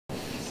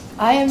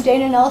I am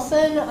Dana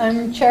Nelson.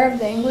 I'm chair of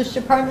the English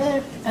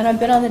department, and I've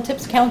been on the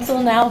TIPS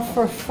Council now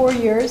for 4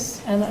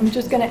 years. And I'm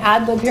just going to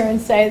ad-lib here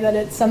and say that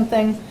it's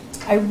something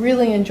I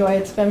really enjoy.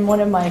 It's been one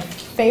of my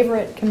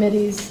favorite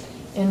committees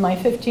in my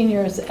 15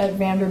 years at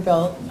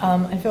Vanderbilt.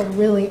 I feel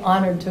really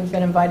honored to have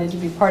been invited to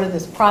be part of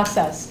this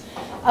process.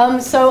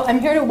 So I'm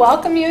here to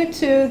welcome you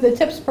to the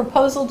TIPS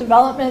proposal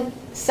development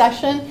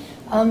session.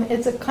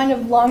 It's a kind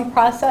of long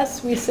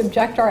process we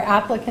subject our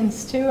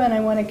applicants to, and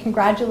I want to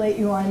congratulate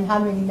you on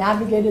having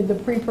navigated the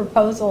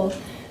pre-proposal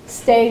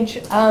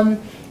stage.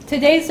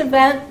 Today's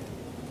event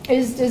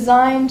is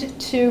designed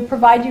to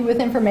provide you with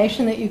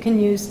information that you can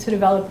use to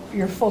develop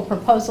your full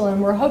proposal,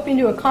 and we're hoping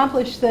to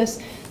accomplish this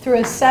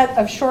through a set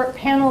of short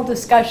panel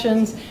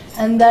discussions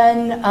and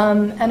then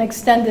an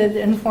extended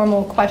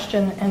informal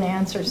question and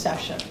answer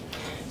session.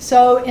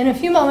 So in a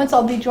few moments,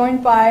 I'll be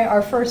joined by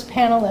our first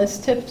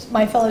panelist,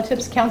 my fellow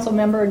TIPS Council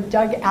member,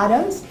 Doug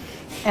Adams,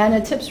 and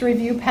a TIPS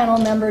review panel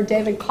member,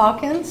 David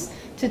Calkins,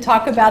 to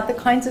talk about the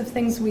kinds of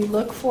things we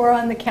look for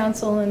on the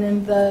council and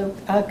in the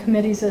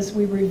committees as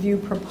we review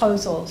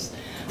proposals.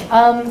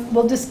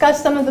 We'll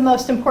discuss some of the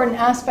most important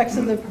aspects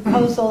of the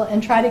proposal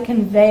and try to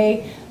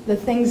convey the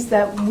things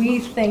that we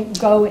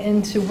think go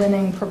into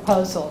winning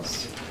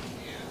proposals.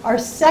 Our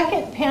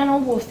second panel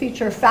will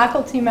feature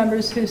faculty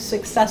members who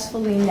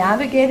successfully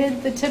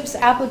navigated the TIPS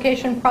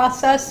application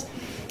process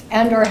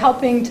and are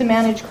helping to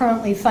manage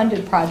currently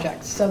funded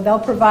projects. So they'll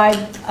provide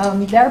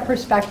their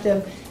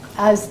perspective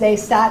as they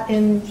sat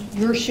in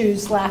your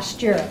shoes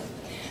last year.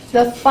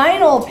 The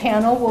final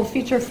panel will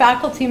feature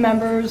faculty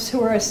members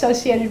who are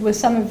associated with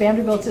some of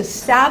Vanderbilt's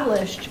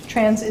established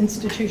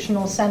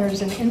trans-institutional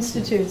centers and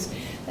institutes.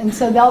 And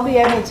so they'll be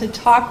able to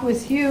talk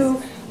with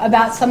you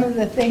about some of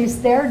the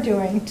things they're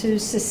doing to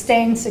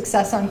sustain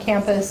success on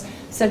campus,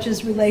 such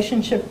as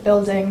relationship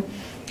building,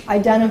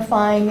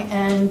 identifying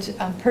and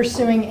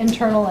pursuing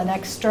internal and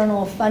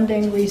external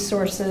funding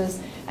resources,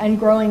 and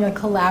growing a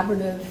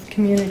collaborative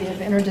community of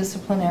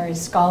interdisciplinary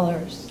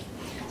scholars.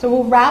 So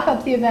we'll wrap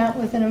up the event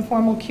with an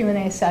informal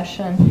Q&A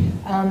session,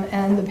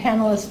 and the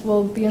panelists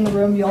will be in the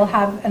room. You'll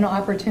have an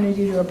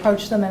opportunity to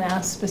approach them and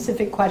ask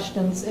specific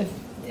questions if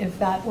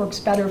that works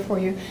better for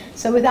you.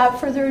 So without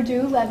further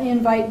ado, let me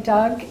invite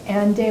Doug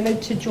and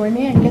David to join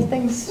me and get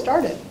things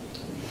started.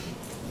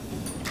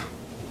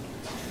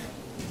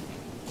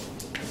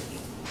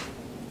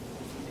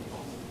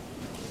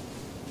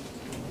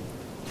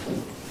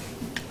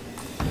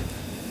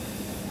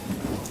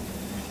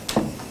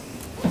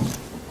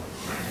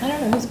 I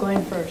don't know who's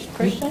going first.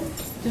 Christian?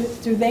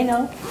 Do they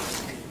know?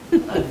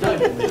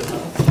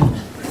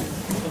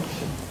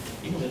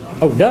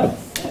 Oh, Doug.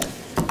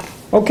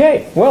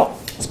 Okay, well,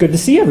 it's good to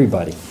see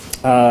everybody.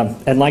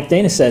 And like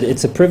Dana said,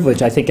 it's a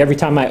privilege. I think every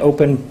time I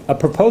open a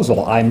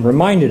proposal, I'm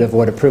reminded of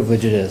what a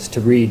privilege it is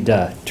to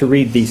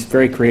read these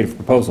very creative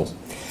proposals.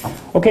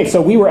 Okay,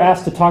 so we were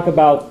asked to talk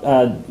about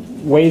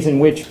ways in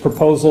which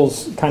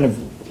proposals kind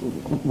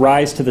of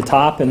rise to the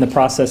top in the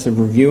process of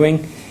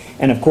reviewing.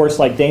 And of course,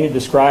 like Dana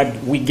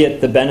described, we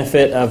get the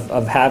benefit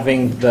of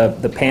having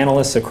the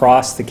panelists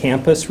across the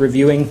campus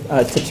reviewing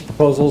TIPS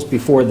proposals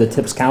before the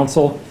TIPS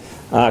Council.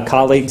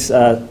 Colleagues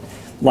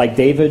like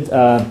David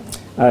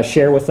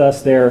share with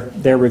us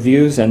their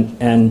reviews,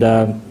 and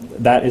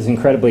that is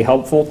incredibly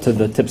helpful to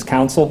the TIPS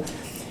Council.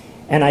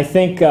 And I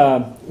think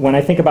when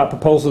I think about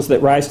proposals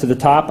that rise to the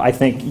top, I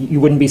think you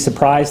wouldn't be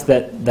surprised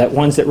that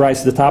ones that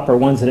rise to the top are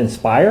ones that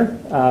inspire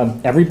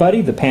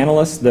everybody, the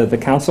panelists, the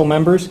council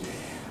members.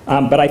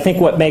 But I think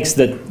what makes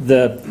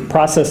the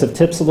process of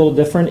TIPS a little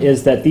different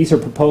is that these are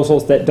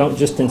proposals that don't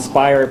just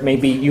inspire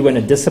maybe you in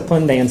a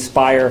discipline, they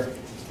inspire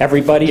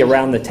everybody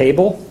around the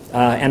table.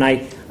 And I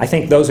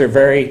think those are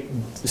very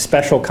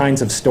special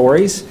kinds of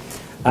stories.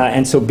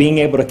 And so being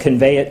able to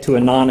convey it to a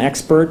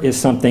non-expert is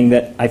something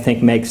that I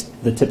think makes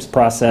the TIPS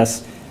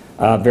process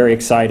very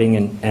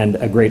exciting and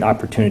a great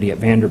opportunity at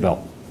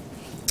Vanderbilt.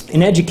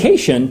 In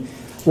education,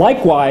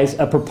 likewise,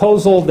 a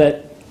proposal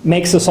that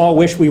makes us all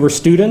wish we were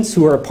students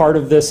who are a part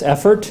of this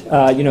effort,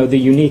 you know, the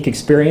unique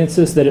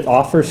experiences that it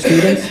offers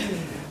students,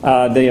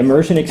 the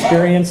immersion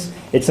experience.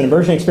 It's an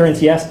immersion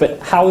experience, yes, but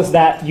how is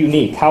that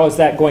unique? How is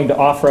that going to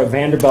offer a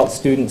Vanderbilt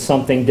student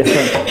something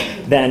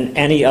different than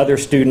any other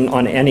student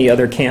on any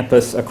other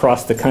campus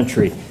across the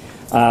country?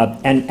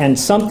 And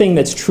something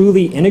that's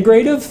truly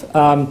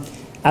integrative,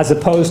 as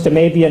opposed to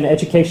maybe an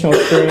educational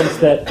experience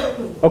that,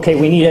 okay,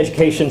 we need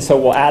education, so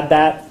we'll add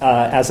that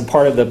as a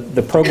part of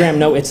the program.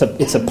 No, it's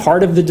a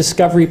part of the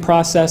discovery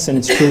process, and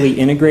it's truly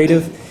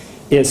integrative,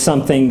 is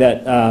something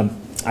that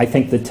I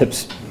think the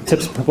TIPS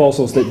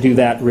proposals that do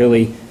that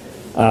really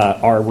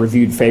are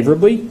reviewed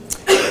favorably.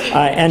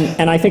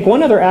 And I think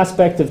one other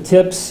aspect of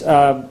TIPS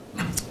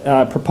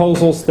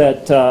proposals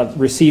that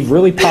receive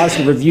really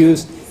positive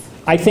reviews,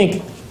 I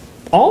think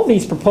all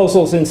these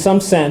proposals in some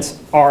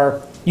sense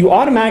are, you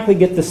automatically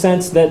get the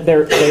sense that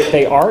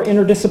they are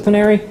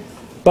interdisciplinary,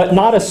 but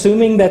not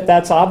assuming that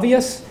that's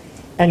obvious,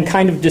 and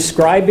kind of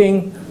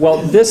describing, well,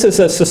 this is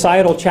a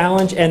societal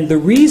challenge, and the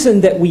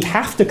reason that we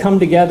have to come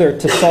together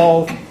to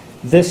solve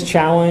this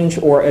challenge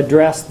or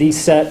address these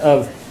set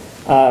of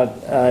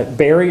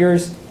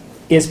barriers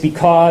is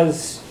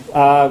because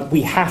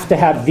we have to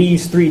have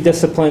these 3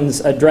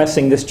 disciplines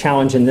addressing this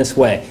challenge in this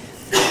way.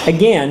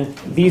 Again,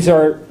 these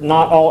are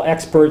not all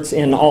experts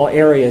in all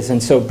areas,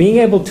 and so being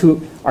able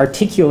to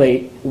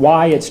articulate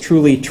why it's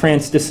truly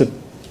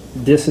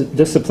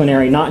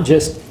transdisciplinary, not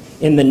just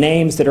in the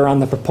names that are on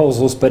the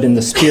proposals, but in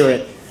the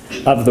spirit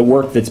of the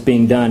work that's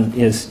being done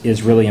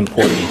is really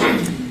important.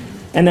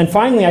 And then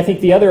finally, I think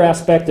the other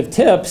aspect of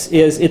TIPS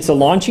is it's a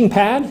launching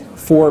pad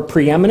for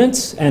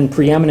preeminence and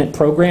preeminent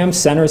programs,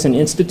 centers, and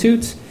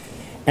institutes.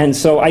 And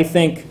so I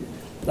think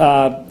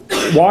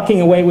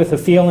walking away with a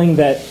feeling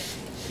that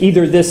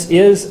either this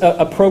is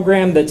a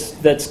program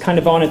that's kind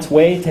of on its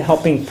way to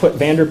helping put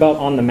Vanderbilt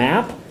on the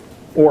map,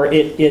 or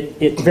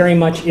it very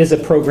much is a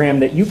program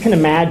that you can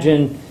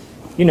imagine,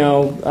 you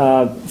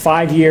know,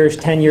 5 years,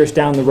 10 years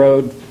down the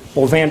road,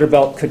 well,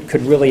 Vanderbilt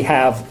could really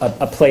have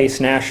a place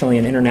nationally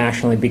and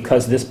internationally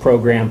because this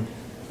program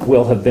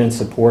will have been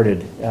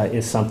supported,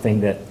 is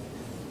something that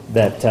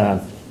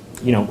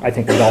you know, I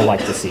think we'd all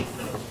like to see.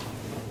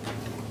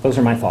 Those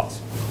are my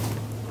thoughts.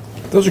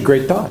 Those are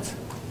great thoughts.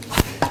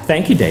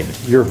 Thank you, David.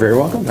 You're very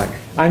welcome.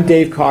 I'm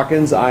Dave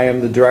Calkins. I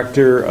am the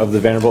director of the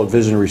Vanderbilt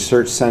Vision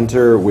Research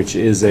Center, which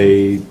is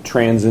a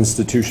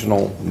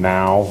trans-institutional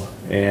now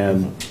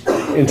and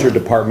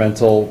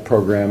interdepartmental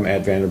program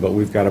at Vanderbilt.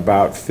 We've got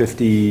about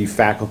 50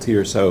 faculty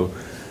or so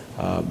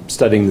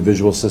studying the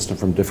visual system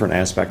from different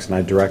aspects, and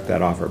I direct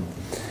that offer.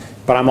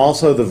 But I'm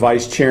also the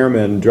vice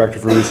chairman, director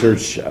for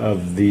research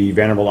of the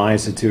Vanderbilt Eye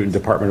Institute and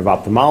Department of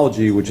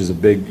Ophthalmology, which is a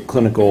big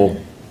clinical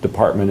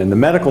department in the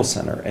medical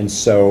center. And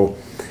so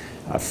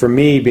for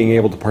me, being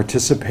able to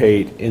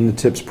participate in the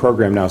TIPS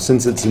program now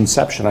since its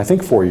inception, I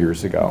think 4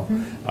 years ago,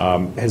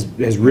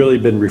 has really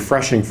been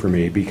refreshing for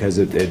me because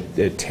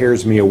it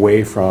tears me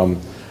away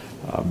from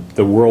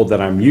the world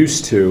that I'm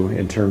used to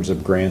in terms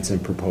of grants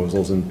and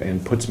proposals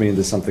and puts me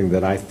into something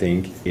that I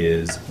think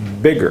is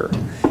bigger.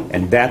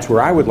 And that's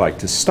where I would like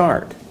to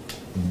start.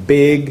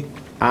 Big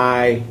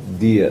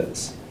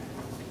ideas,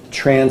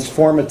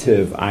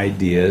 transformative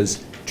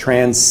ideas,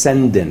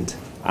 transcendent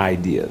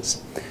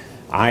ideas.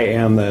 I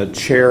am the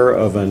chair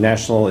of a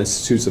National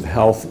Institutes of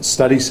Health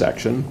study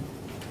section,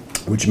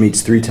 which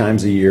meets 3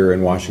 times a year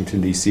in Washington,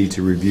 D.C.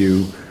 to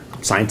review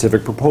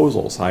scientific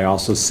proposals. I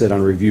also sit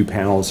on review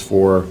panels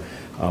for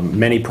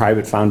many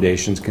private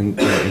foundations,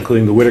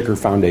 including the Whitaker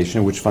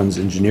Foundation, which funds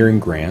engineering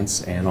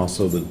grants, and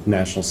also the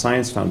National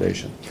Science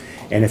Foundation.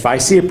 And if I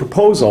see a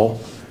proposal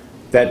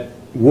that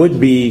would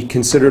be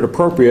considered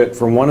appropriate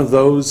from one of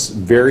those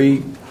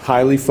very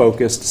highly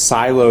focused,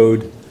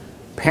 siloed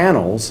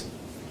panels,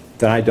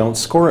 then I don't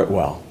score it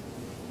well,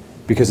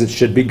 because it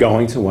should be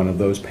going to one of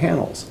those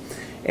panels.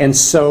 And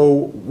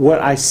so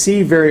what I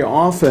see very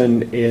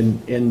often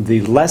in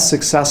the less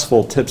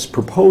successful TIPS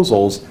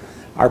proposals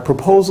are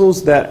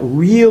proposals that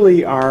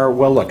really are,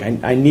 well, look,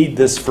 I need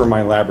this for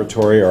my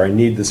laboratory, or I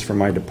need this for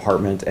my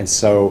department, and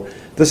so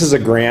this is a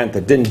grant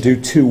that didn't do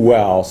too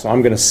well, so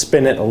I'm going to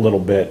spin it a little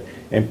bit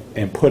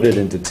and put it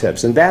into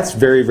TIPS. And that's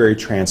very, very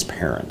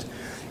transparent.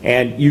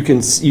 And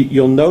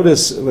you'll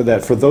notice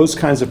that for those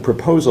kinds of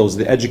proposals,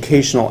 the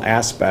educational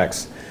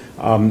aspects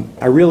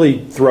are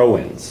really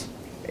throw-ins.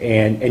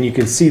 And you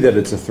can see that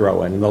it's a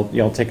throw-in. And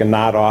they'll take a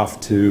nod off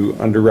to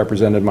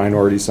underrepresented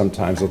minorities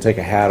sometimes. They'll take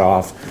a hat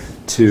off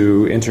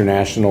to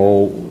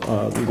international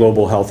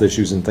global health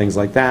issues and things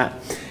like that.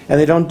 And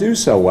they don't do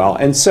so well.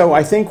 And so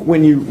I think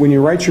when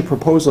you write your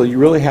proposal, you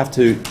really have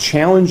to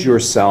challenge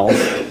yourself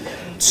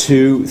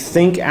to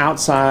think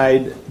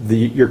outside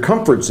your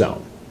comfort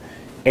zone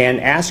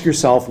and ask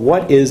yourself,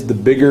 what is the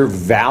bigger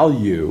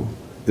value,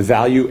 the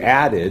value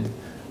added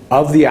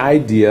of the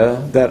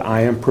idea that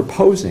I am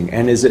proposing?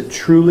 And is it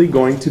truly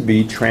going to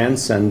be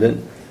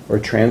transcendent or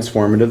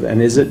transformative?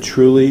 And is it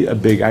truly a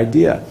big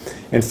idea?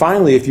 And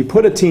finally, if you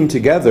put a team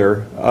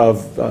together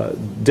of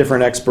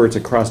different experts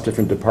across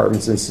different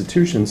departments,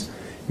 institutions,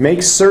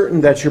 make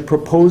certain that your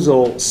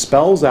proposal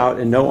spells out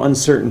in no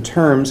uncertain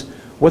terms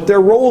what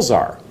their roles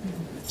are,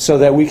 so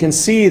that we can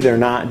see they're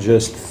not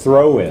just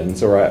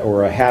throw-ins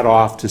or a hat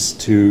off to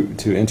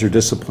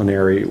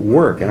interdisciplinary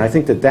work. And I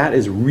think that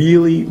is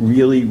really,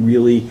 really,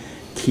 really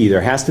key. There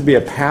has to be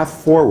a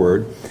path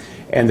forward,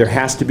 and there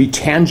has to be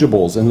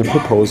tangibles in the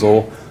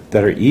proposal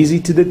that are easy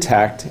to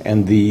detect,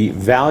 and the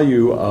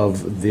value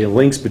of the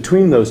links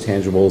between those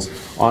tangibles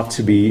ought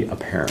to be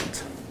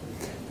apparent.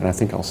 And I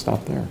think I'll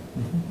stop there.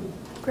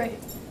 Great.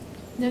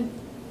 Now,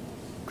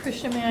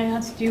 Krishna, may I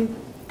ask you,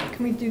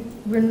 can we do,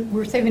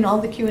 we're saving all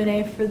the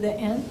Q&A for the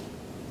end?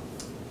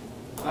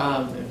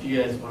 If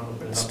you guys want to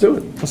open it up. Let's do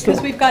it.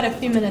 Because we've got a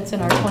few minutes in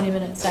our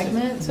 20-minute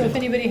segment, so if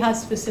anybody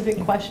has specific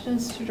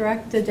questions to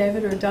direct to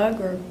David or Doug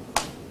or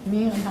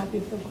me, I'm happy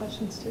to field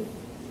questions too.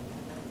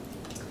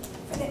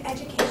 For the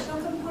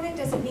educational component,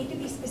 does it need to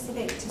be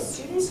specific to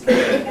students, could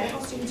it be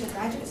medical students or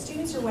graduate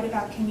students, or what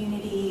about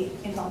community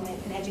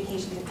involvement in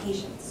education to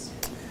patients?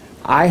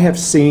 I have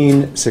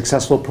seen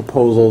successful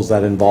proposals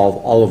that involve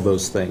all of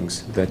those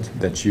things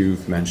that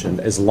you've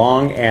mentioned, as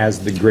long as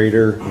the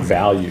greater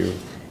value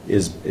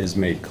is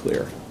made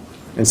clear.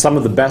 And some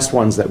of the best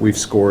ones that we've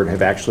scored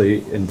have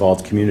actually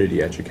involved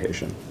community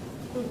education.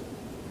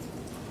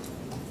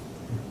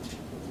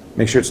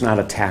 Make sure it's not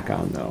a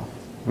tack-on, though.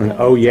 And,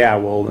 oh, yeah,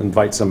 we'll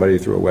invite somebody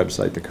through a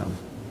website to come.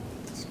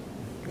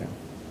 Yeah.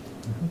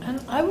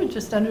 And I would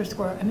just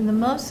underscore, I mean, the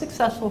most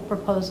successful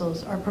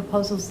proposals are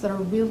proposals that are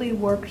really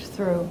worked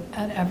through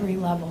at every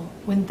level.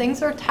 When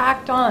things are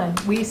tacked on,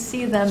 we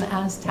see them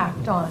as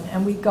tacked on,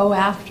 and we go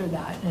after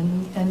that.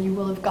 And you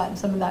will have gotten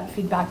some of that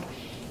feedback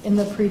in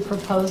the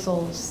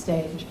pre-proposal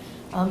stage.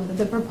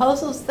 The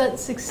proposals that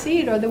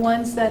succeed are the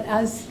ones that,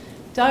 as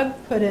Doug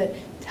put it,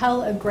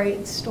 tell a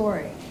great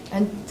story.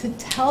 And to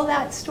tell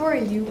that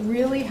story, you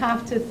really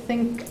have to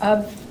think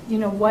of, you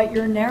know, what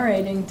you're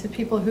narrating to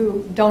people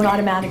who don't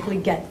automatically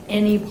get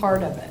any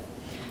part of it.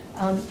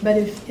 But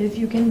if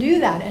you can do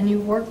that and you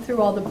work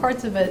through all the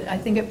parts of it, I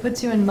think it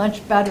puts you in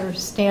much better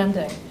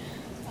standing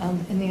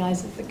in the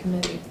eyes of the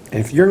committee.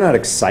 And if you're not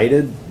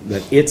excited,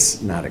 then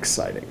it's not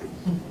exciting.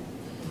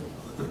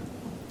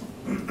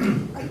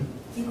 Are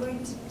you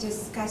going to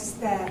discuss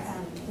the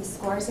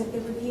scores of the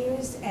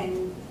reviews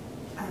and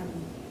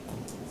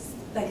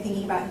like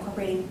thinking about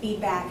incorporating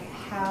feedback?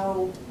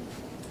 How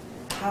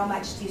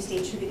much do you stay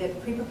true to the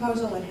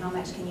pre-proposal and how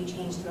much can you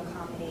change to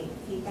accommodate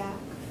feedback?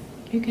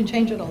 You can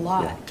change it a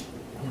lot.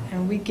 Yeah.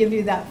 And we give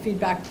you that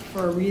feedback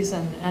for a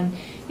reason. And,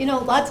 you know,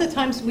 lots of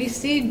times we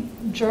see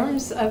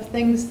germs of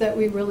things that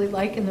we really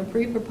like in the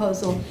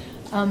pre-proposal,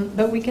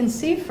 but we can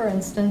see, for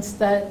instance,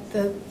 that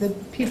the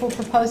people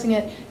proposing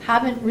it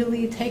haven't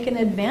really taken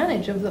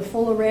advantage of the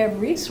full array of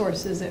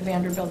resources at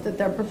Vanderbilt, that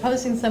they're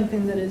proposing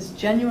something that is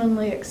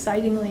genuinely,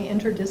 excitingly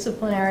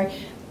interdisciplinary,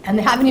 and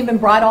they haven't even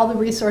brought all the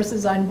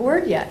resources on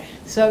board yet.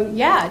 So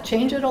yeah,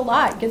 change it a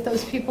lot. Get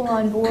those people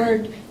on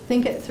board,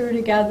 think it through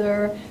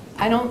together.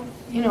 I don't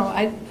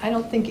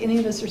think any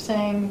of us are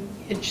saying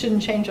it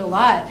shouldn't change a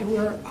lot.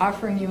 We're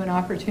offering you an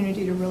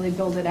opportunity to really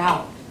build it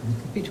out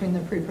between the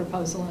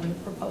pre-proposal and the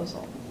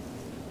proposal.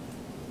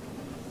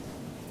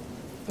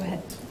 Go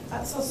ahead.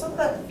 So some of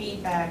the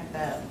feedback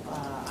that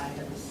I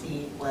have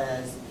received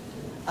was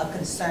a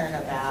concern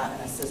about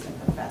an assistant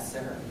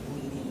professor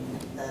leading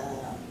the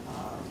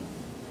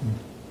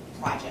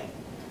project.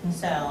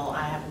 So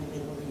I happen to be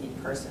the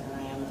lead person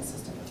and I am an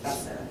assistant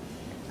professor.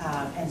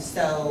 And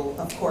so,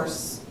 of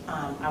course,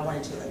 I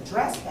wanted to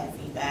address that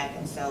feedback,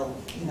 and so,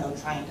 you know,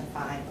 trying to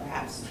find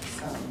perhaps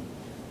some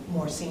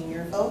more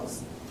senior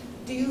folks.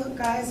 Do you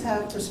guys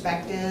have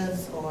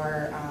perspectives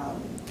or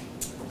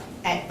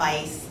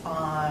advice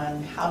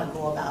on how to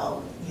go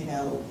about, you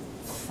know,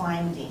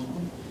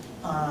 finding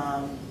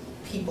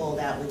people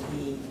that would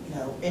be, you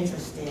know,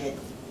 interested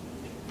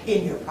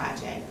in your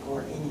project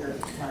or in your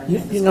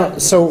learning? You know,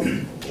 so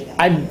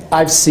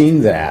I've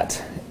seen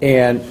that,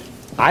 and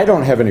I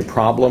don't have any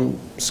problem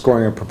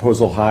scoring a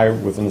proposal high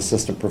with an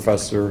assistant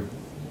professor,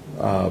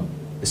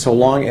 so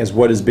long as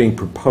what is being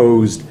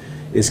proposed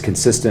is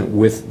consistent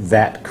with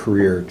that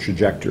career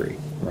trajectory,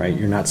 right?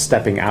 You're not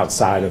stepping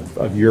outside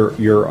of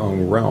your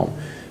own realm.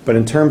 But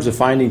in terms of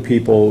finding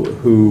people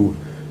who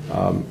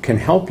can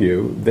help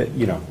you, that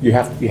you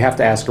have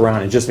to ask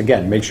around and just,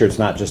 again, make sure it's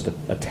not just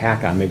a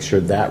tack on. Make sure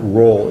that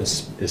role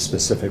is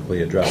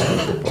specifically addressed in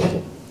the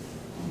proposal.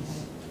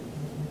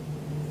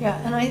 Yeah,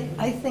 and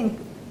I think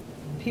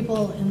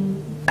people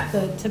in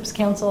the TIPS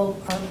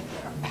Council are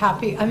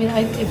happy. I mean,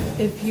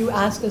 if you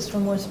ask us for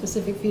more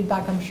specific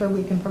feedback, I'm sure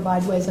we can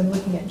provide ways. I'm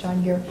looking at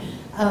John here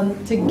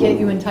to get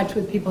you in touch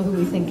with people who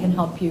we think can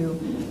help you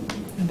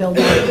build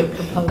out your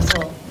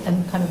proposal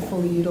and kind of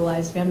fully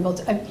utilize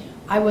Vanderbilt.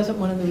 I wasn't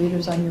one of the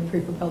readers on your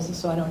pre-proposal,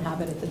 so I don't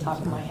have it at the top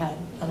of my head,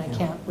 and I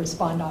can't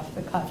respond off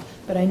the cuff.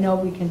 But I know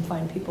we can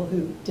find people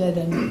who did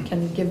and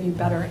can give you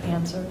better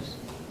answers.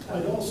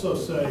 I'd also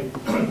say,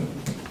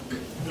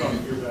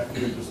 John, you're back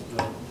here just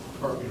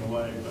carping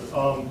away,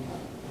 but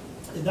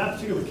in that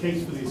particular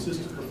case for the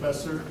assistant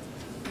professor,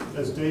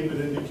 as David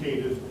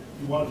indicated,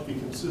 you want it to be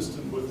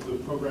consistent with the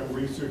program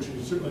research, and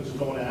you certainly just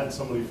don't want to add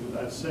somebody for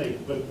that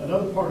sake. But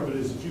another part of it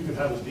is that you could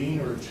have a dean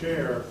or a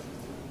chair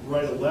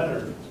write a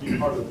letter to be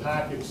part of the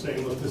package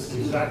saying, look, this is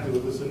exactly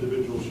what this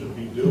individual should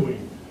be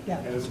doing. Yeah.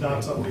 And it's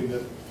not something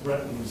that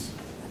threatens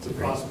the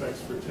prospects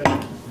for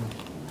TIP.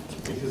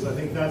 Because I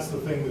think that's the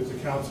thing that the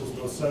council's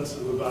most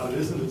sensitive about. It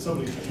isn't that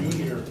somebody's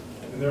junior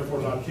and therefore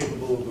not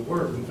capable of the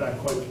work. In fact,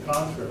 quite the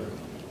contrary.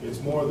 It's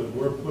more that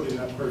we're putting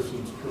that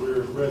person's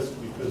career at risk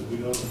because we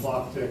know the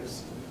clock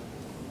ticks.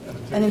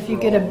 And if you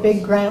get a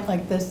big grant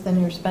like this, then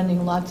you're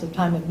spending lots of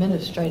time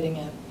administrating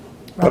it.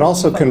 But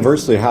also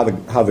conversely, how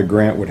the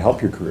grant would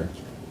help your career.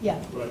 Yeah.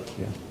 Right.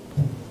 Yeah.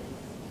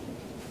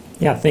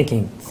 Yeah,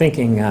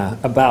 thinking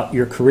about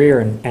your career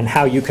and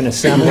how you can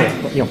assemble,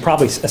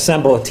 probably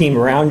assemble a team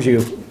around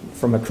you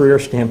from a career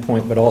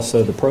standpoint, but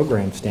also the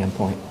program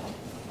standpoint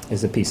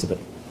is a piece of it.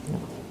 Yeah.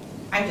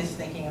 I'm just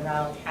thinking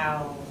about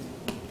how,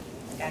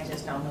 I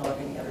just don't know of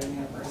any other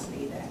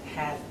university that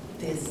had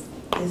this.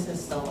 This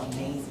is so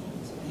amazing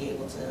to be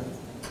able to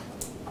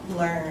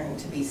learn,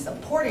 to be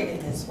supported in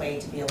this way,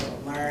 to be able to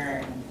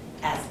learn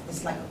as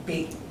it's like a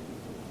big,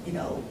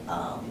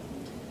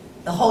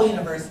 the whole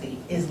university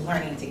is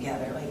learning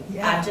together. Like,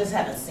 Yeah. I just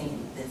haven't seen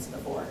this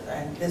before,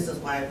 and this is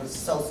why it was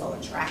so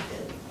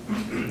attractive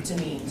to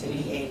me to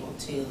be able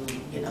to,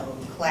 you know,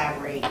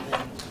 collaborate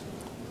with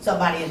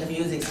somebody in the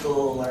music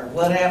school or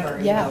whatever,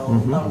 you Yeah.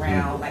 know,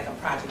 around like a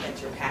project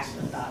that you're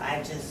passionate about.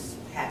 I just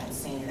haven't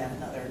seen it at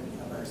another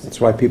university. That's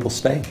why people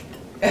stay.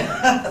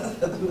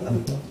 It's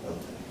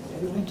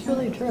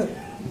really true.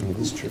 It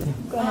is true.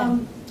 Go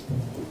ahead.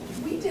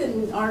 We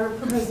didn't, our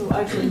proposal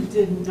actually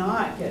did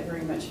not get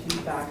very much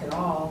feedback at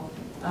all.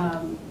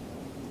 And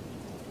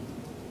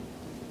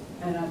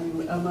I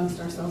mean, amongst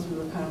ourselves, we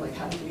were kind of like,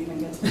 how did we even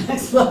get to the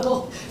next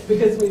level?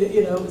 Because we,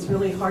 you know, it was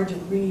really hard to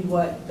read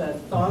what the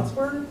thoughts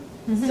were.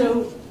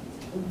 So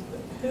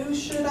who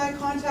should I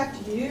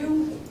contact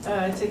you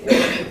to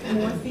get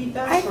more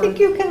feedback? I think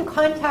you can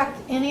contact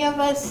any of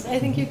us. I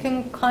think you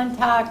can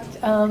contact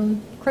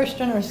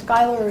Christian or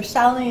Skylar or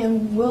Sally,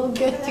 and we'll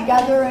get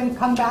together and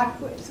come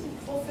back with.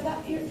 Well, for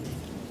that, you're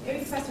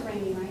Professor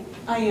Rainey, right?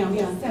 I am,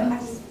 yeah. So I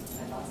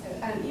thought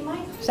so. You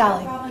might contact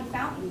Sally. Robin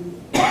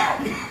Fountain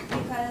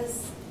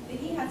because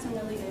he had some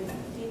really good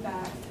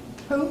feedback.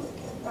 Who?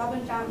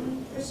 Robin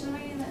Fountain, Christian, am I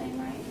getting that name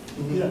right?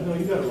 Yeah, no,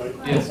 you got it right.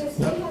 Right, so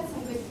he had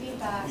some good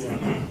feedback Yeah.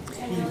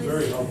 and He's very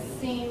really helpful.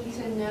 seemed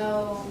to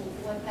know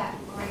what that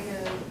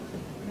greater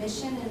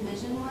mission and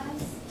vision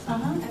was.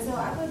 And so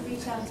I would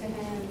reach out to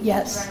him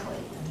Yes. directly.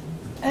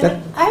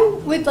 And I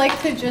would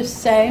like to just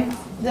say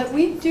that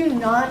we do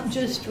not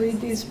just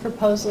read these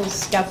proposals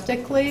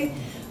skeptically.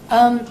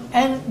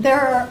 And there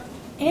are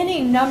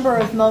any number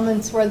of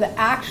moments where the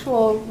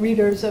actual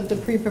readers of the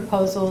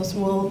pre-proposals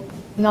will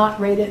not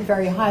rate it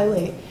very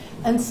highly.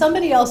 And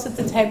somebody else at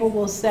the table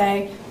will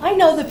say, I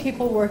know the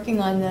people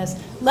working on this,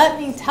 let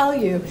me tell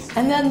you.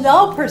 And then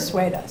they'll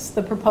persuade us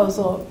the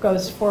proposal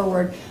goes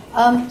forward.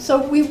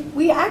 So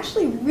we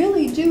actually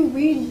really do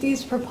read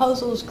these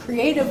proposals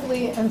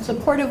creatively and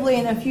supportively.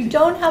 And if you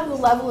don't have the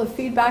level of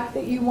feedback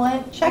that you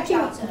want, checking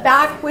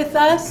back with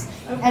us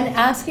and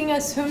asking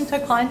us whom to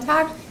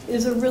contact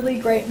is a really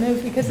great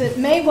move, because it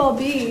may well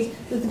be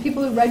that the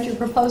people who read your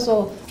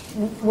proposal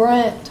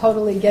weren't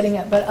totally getting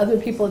it, but other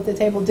people at the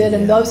table did,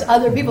 and those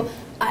other people,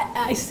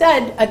 I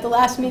said at the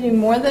last meeting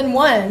more than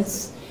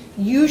once,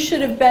 you should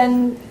have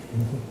been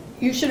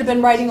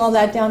writing all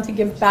that down to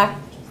give back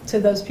to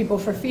those people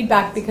for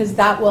feedback, because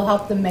that will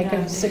help them make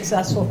a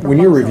successful proposal. When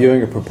you're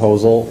reviewing a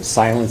proposal,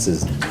 silence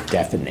is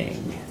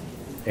deafening.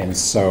 And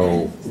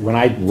so when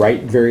I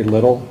write very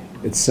little,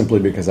 it's simply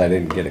because I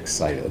didn't get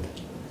excited.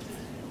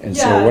 And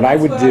so what I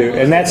would do,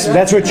 and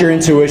that's what your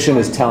intuition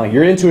is telling.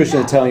 Your intuition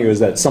is telling you is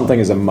that something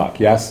is a muck,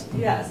 yes?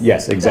 Yes.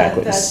 Yes,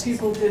 exactly. That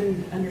people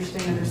didn't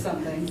understand or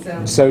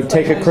something. So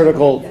take a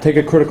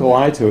critical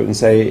eye to it and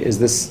say,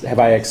 have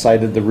I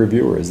excited the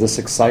reviewer? Is this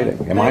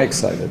exciting? Am I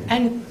excited?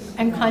 And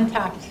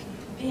contact.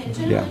 Yeah,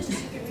 generally just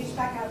you can reach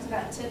back out to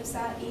that tips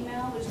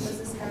email, which was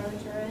the Skylar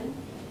Turin,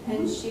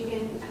 and she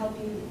can help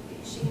you,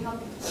 she can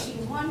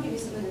one, give you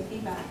some of the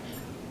feedback.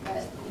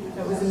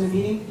 That was in the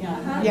meeting?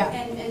 Yeah.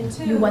 And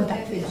two, You want that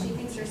if feedback. she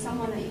thinks there's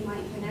someone that you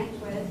might connect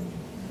with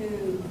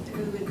who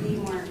would be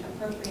more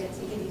appropriate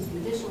to give you some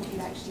additional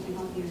feedback, she can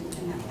help you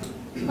in that way.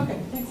 Okay,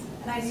 thanks.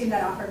 And I assume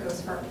that offer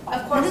goes for all.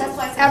 Of course, that's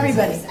why I said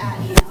Everybody. tips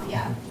email,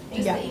 yeah.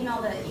 Just Yeah. the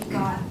email that you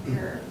got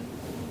your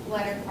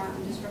letter from,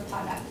 just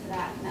reply back to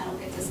that, and that'll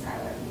get to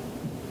Skylar.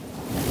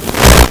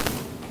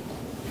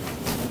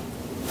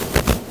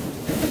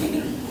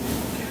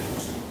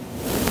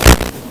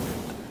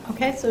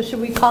 Okay, so should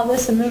we call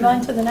this and move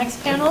on to the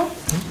next panel,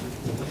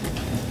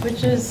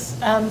 which is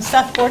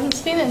Seth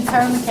Bordenstein and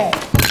Tara McKay.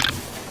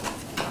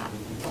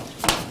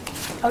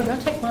 Oh,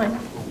 don't take mine.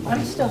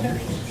 I'm still here.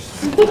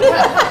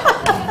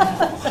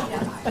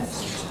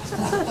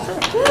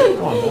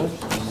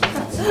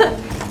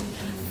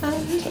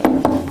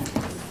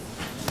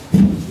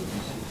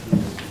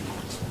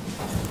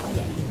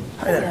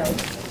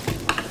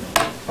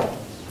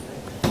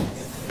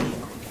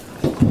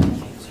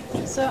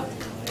 So,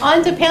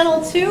 on to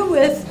panel 2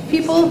 with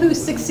people who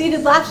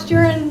succeeded last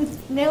year in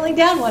nailing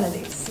down one of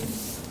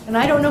these. And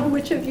I don't know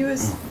which of you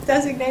is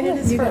designated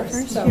as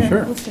first. So.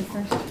 Sure.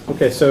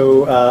 Okay,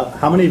 so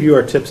how many of you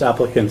are TIPS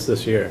applicants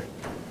this year?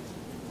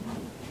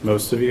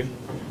 Most of you?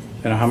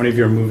 And how many of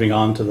you are moving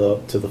on to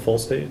the full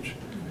stage?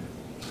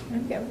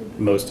 Okay.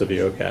 Most of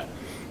you, okay.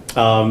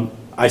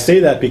 I say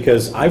that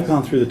because I've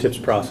gone through the TIPS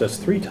process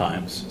 3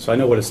 times, so I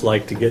know what it's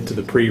like to get to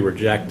the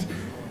pre-reject,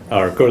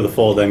 or go to the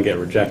full, then get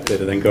rejected,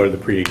 and then go to the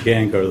pre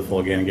again, go to the full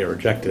again, and get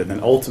rejected, and then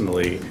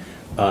ultimately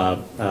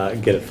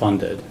get it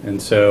funded.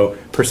 And so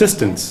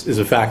persistence is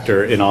a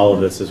factor in all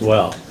of this as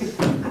well.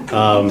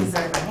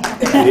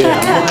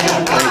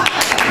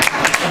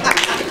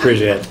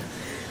 Appreciate it.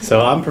 So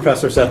I'm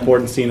Professor Seth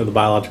Bordenstein of the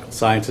Biological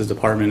Sciences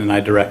Department, and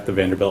I direct the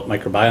Vanderbilt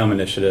Microbiome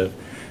Initiative.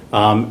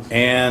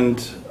 And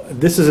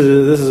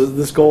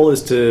this goal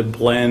is to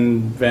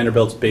blend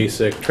Vanderbilt's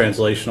basic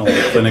translational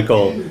and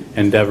clinical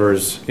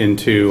endeavors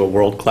into a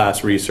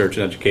world-class research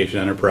and education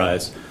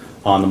enterprise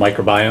on the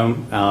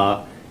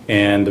microbiome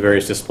and the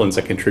various disciplines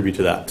that contribute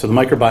to that. So the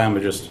microbiome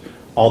are just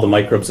all the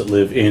microbes that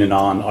live in and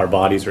on our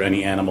bodies or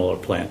any animal or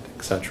plant,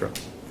 etc.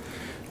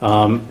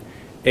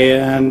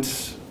 And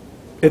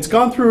it's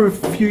gone through a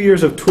few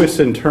years of twists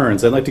and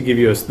turns. I'd like to give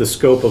you the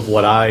scope of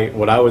what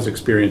I was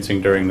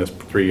experiencing during this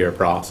 3-year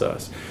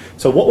process.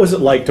 So what was it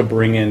like to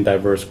bring in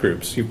diverse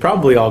groups? You've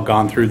probably all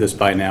gone through this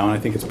by now, and I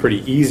think it's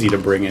pretty easy to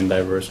bring in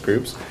diverse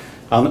groups.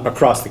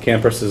 Across the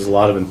campus, there's a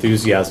lot of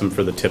enthusiasm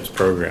for the TIPS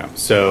program.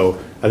 So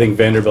I think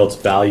Vanderbilt's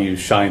values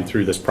shine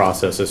through this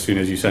process. As soon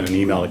as you send an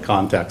email to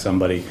contact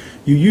somebody,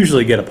 you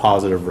usually get a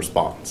positive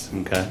response,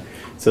 okay?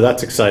 So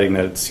that's exciting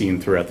that it's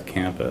seen throughout the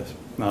campus.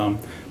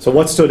 So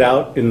what stood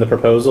out in the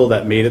proposal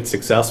that made it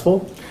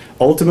successful?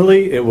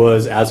 Ultimately, it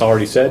was, as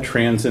already said,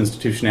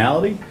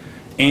 trans-institutionality.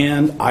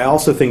 And I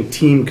also think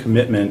team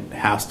commitment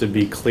has to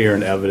be clear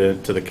and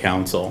evident to the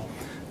council.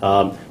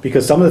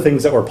 Because some of the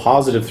things that were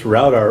positive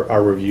throughout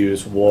our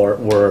reviews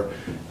were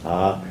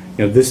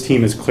this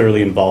team is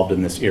clearly involved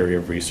in this area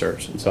of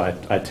research. And so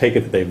I take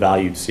it that they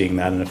valued seeing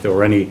that. And if there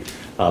were any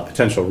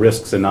potential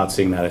risks in not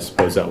seeing that, I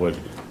suppose that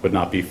would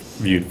not be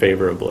viewed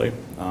favorably.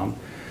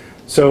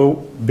 So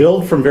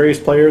build from various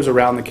players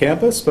around the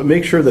campus, but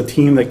make sure the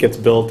team that gets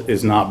built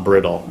is not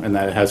brittle and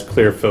that it has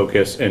clear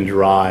focus and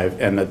drive,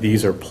 and that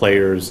these are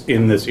players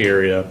in this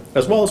area,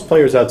 as well as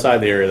players outside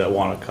the area that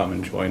want to come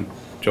and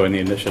join the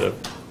initiative.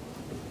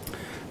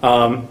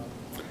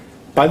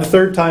 By the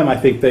third time, I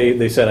think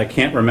they said, I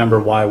can't remember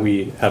why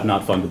we have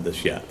not funded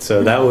this yet.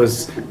 So that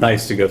was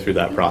nice to go through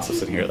that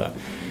process and hear that.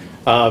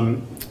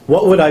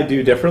 What would I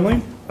do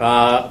differently?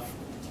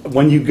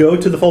 When you go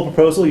to the full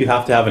proposal, you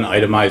have to have an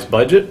itemized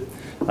budget.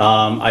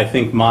 I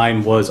think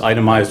mine was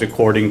itemized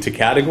according to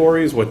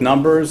categories with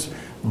numbers,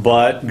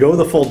 but go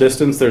the full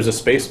distance. There's a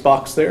space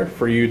box there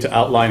for you to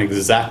outline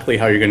exactly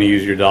how you're going to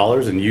use your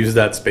dollars and use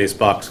that space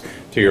box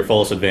to your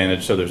fullest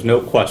advantage, so there's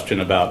no question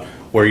about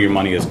where your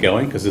money is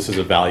going, because this is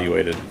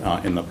evaluated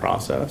in the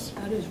process.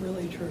 That is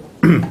really true.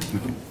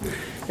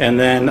 And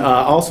then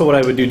also what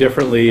I would do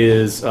differently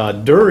is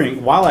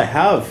while I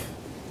have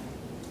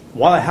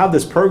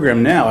this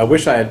program now, I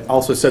wish I had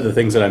also said the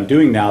things that I'm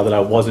doing now that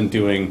I wasn't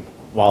doing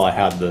while I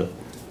had the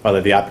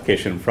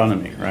application in front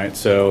of me, right?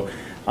 So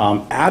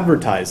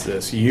advertise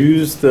this,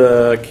 use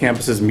the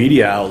campus's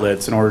media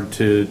outlets in order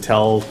to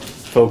tell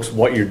folks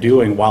what you're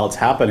doing while it's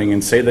happening,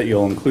 and say that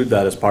you'll include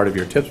that as part of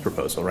your TIPS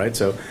proposal, right?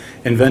 So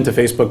invent a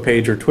Facebook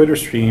page or Twitter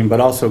stream, but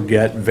also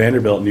get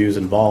Vanderbilt News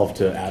involved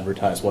to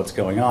advertise what's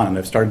going on. And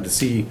I've started to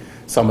see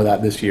some of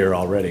that this year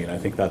already, and I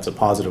think that's a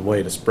positive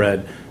way to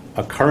spread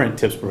a current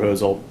TIPS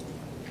proposal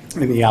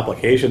in the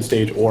application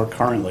stage or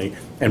currently,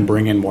 and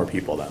bring in more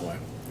people that way.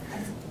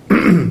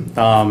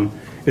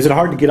 Is it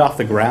hard to get off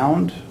the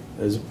ground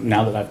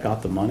now that I've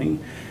got the money?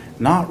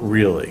 Not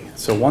really.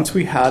 So once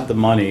we had the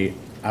money,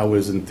 I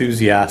was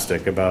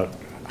enthusiastic about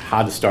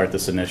how to start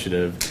this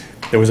initiative.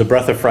 There was a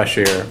breath of fresh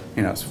air.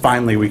 So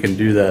finally we can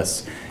do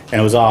this, and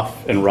it was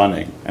off and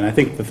running. And I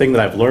think the thing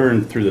that I've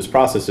learned through this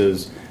process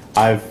is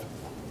I've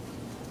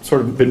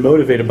sort of been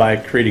motivated by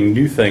creating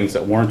new things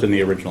that weren't in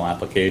the original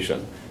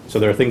application. So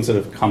there are things that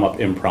have come up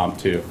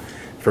impromptu.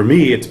 For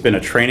me, it's been a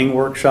training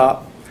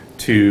workshop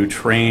to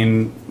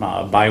train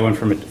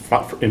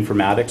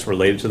bioinformatics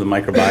related to the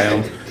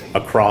microbiome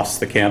across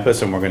the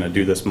campus, and we're going to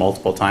do this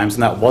multiple times.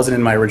 And that wasn't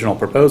in my original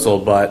proposal,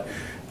 but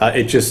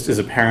it just is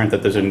apparent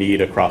that there's a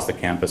need across the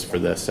campus for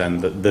this, and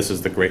that this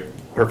is the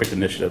perfect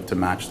initiative to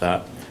match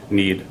that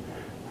need.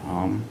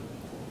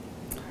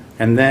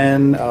 And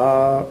then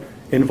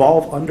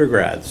involve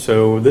undergrads.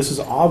 So this is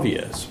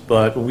obvious,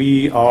 but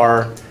we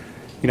are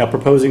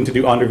proposing to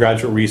do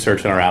undergraduate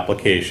research in our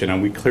application,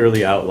 and we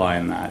clearly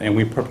outline that. And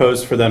we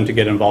propose for them to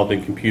get involved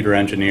in computer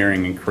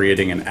engineering and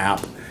creating an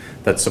app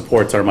that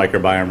supports our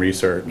microbiome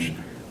research.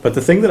 But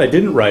the thing that I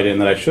didn't write in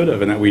that I should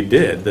have, and that we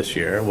did this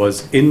year,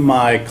 was in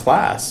my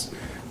class,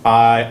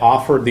 I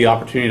offered the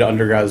opportunity to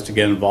undergrads to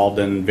get involved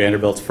in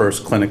Vanderbilt's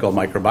first clinical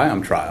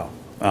microbiome trial.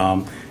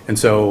 And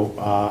so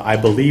I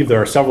believe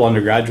there are several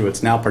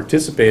undergraduates now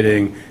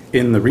participating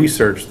in the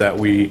research that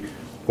we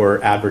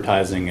were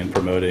advertising and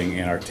promoting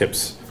in our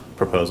TIPS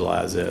proposal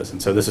as is. And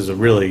so this is a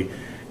really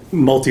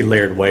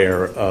multi-layered way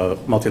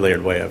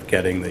of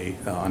getting the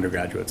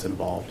undergraduates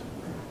involved.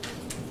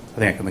 I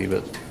think I can leave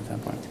it at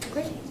that point.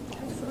 Great.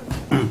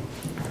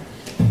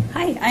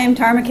 Hi, I am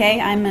Tara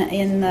McKay. I'm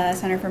in the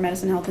Center for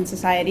Medicine, Health, and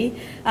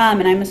Society,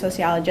 and I'm a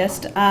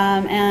sociologist.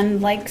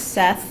 And like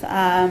Seth,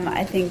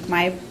 I think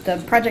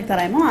the project that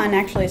I'm on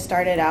actually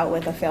started out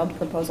with a failed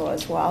proposal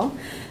as well.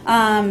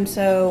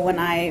 So when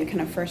I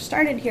kind of first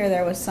started here,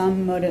 there was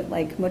some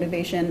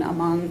motivation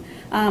among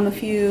a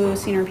few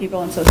senior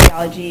people in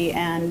sociology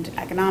and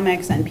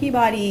economics and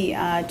Peabody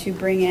to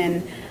bring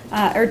in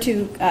or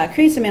to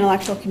create some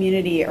intellectual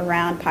community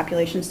around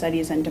population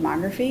studies and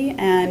demography.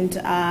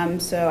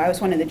 And so I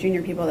was one of the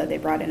junior people that they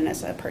brought in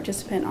as a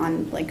participant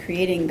on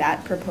creating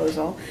that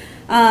proposal.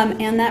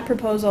 And that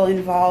proposal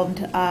involved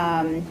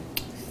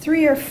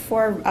 3 or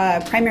 4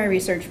 primary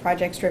research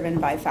projects driven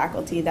by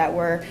faculty that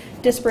were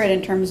disparate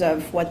in terms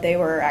of what they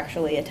were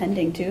actually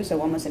attending to. So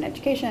one was in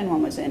education,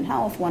 one was in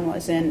health, one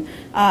was in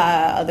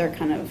other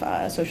kind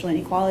of social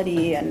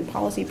inequality and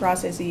policy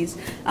processes.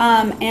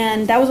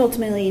 And that was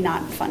ultimately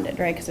not funded,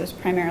 right? Because it was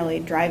primarily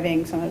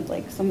driving some of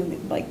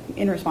the,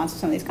 in response to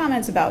some of these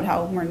comments about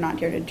how we're not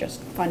here to just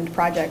fund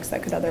projects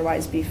that could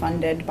otherwise be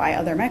funded by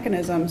other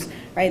mechanisms,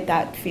 right?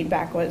 That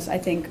feedback was, I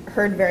think,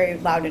 heard very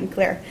loud and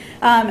clear.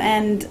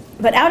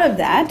 But out of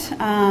that,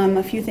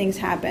 a few things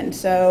happened.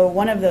 So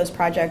one of those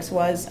projects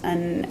was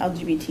an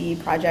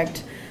LGBT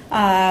project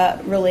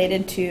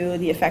related to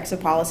the effects of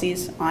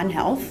policies on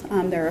health.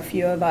 There are a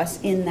few of us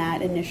in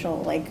that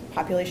initial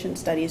population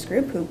studies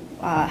group who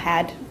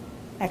had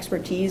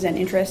expertise and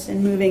interest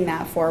in moving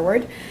that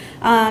forward.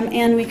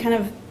 And we kind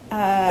of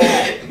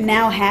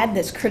now had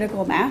this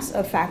critical mass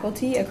of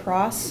faculty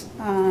across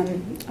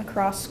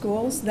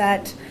schools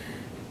that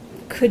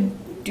could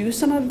do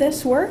some of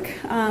this work.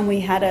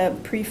 We had a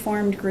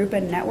pre-formed group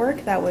and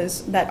network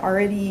that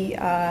already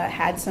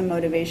had some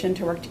motivation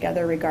to work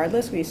together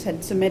regardless. We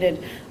had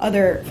submitted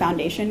other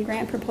foundation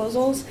grant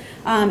proposals,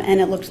 and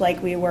it looked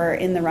like we were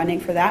in the running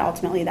for that.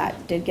 Ultimately,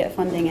 that did get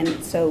funding,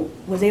 and so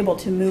was able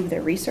to move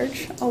the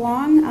research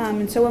along.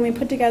 And so when we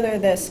put together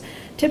this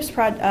TIPS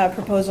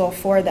proposal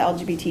for the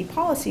LGBT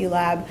Policy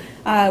Lab,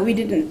 we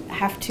didn't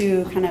have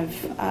to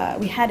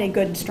we had a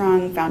good,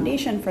 strong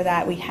foundation for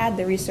that. We had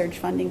the research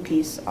funding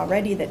piece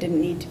already that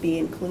didn't need to be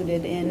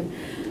included in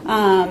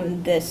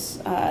this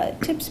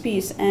TIPS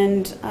piece,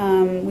 and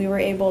we were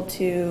able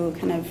to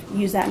kind of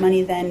use that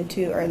money then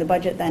or the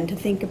budget then to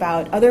think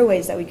about other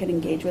ways that we could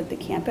engage with the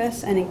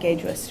campus and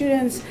engage with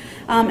students,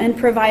 and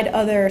provide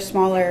other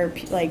smaller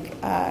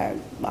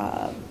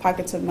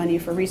pockets of money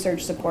for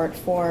research support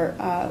for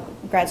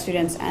grad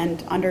students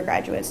and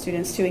undergraduate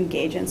students to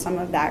engage in some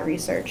of that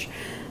research.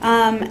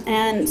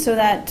 And so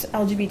that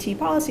LGBT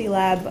Policy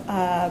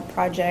Lab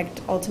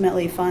project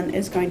ultimately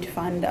is going to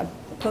fund a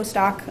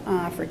postdoc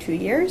for 2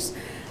 years,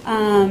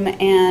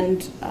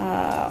 and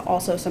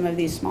also some of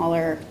these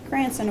smaller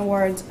grants and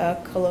awards, a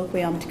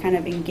colloquium to kind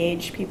of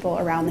engage people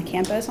around the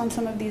campus on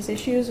some of these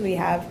issues. We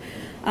have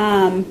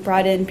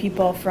brought in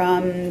people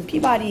from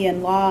Peabody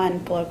and law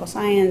and political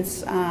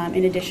science,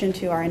 in addition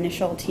to our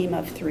initial team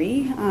of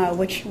 3,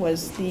 which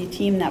was the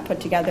team that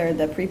put together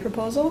the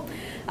pre-proposal.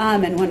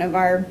 And one of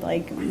our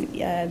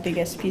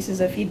biggest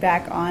pieces of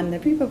feedback on the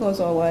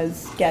pre-proposal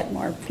was get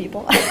more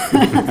people.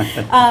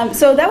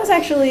 So that was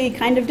actually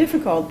kind of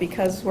difficult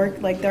because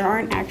there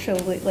aren't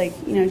actually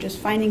just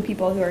finding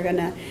people who are going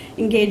to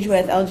engage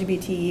with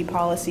LGBT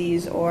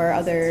policies or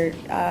other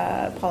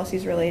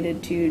policies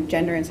related to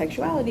gender and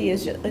sexuality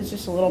is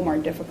just a little more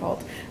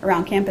difficult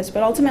around campus.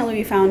 But ultimately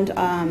we found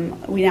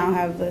we now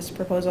have this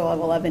proposal of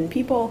 11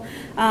 people,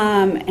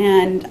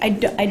 and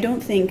I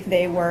don't think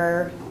they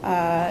were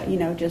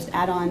just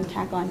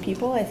tack on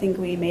people. I think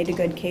we made a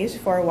good case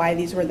for why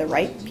these were the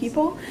right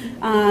people,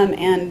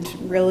 and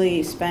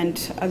really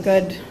spent a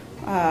good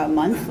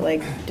month,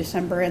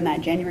 December and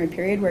that January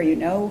period, where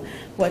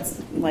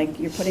what's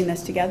you're putting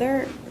this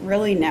together,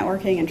 really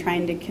networking and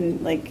trying to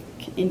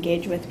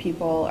engage with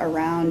people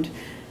around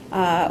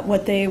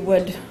what they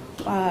would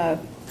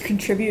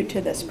contribute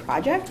to this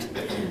project.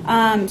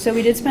 So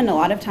we did spend a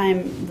lot of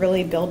time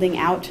really building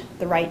out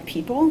the right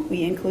people.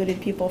 We included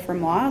people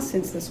from law,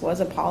 since this was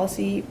a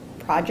policy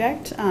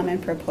project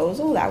and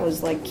proposal. That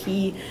was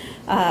key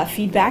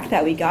feedback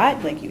that we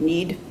got. You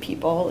need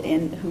people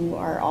who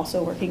are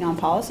also working on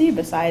policy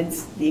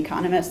besides the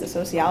economist, the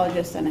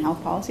sociologist, and a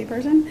health policy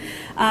person.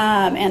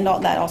 And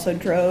that also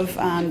drove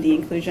the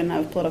inclusion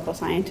of political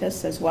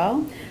scientists as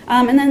well.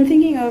 And then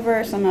thinking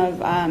over some of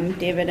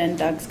David and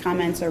Doug's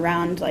comments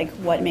around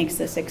what makes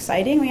this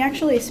exciting, we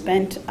actually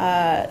spent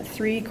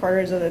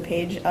 3/4 of the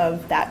page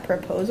of that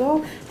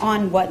proposal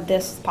on what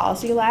this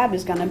policy lab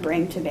is going to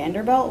bring to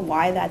Vanderbilt,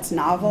 why that's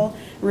novel,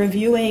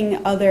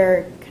 reviewing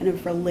other kind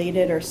of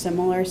related or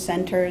similar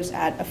centers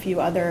at a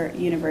few other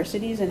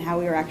universities and how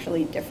we were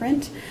actually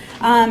different.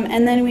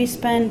 And then we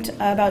spent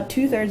about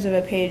 2/3 of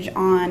a page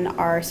on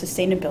our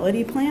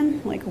sustainability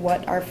plan,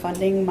 what our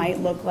funding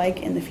might look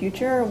like in the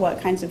future, what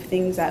kinds of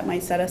things that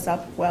might set us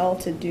up well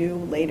to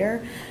do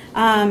later.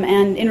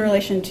 And in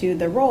relation to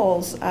the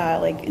roles,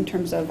 in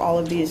terms of all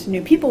of these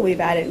new people we've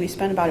added, we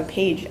spent about a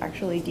page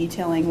actually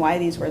detailing why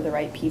these were the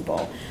right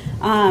people.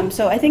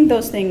 So I think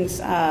those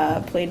things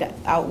played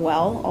out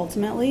well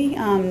ultimately.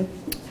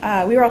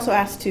 We were also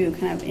asked to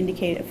kind of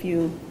indicate a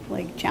few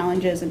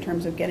challenges in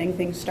terms of getting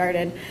things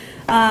started.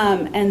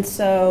 And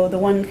so the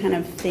one kind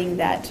of thing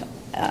that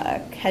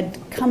had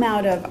come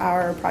out of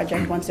our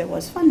project once it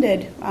was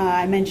funded,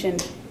 I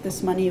mentioned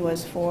this money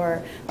was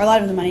or a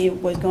lot of the money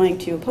was going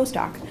to a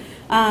postdoc.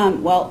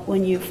 Well,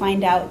 when you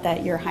find out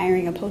that you're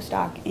hiring a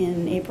postdoc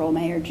in April,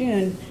 May, or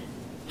June,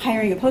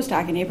 hiring a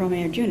postdoc in April,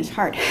 May, or June is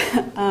hard.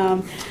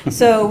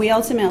 So we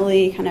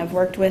ultimately kind of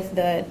worked with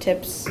the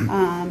TIPS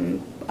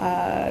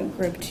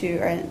group to,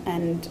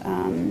 and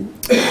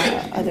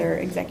other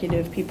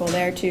executive people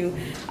there to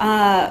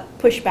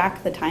push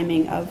back the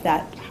timing of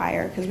that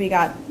hire, because we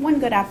got one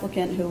good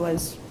applicant who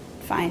was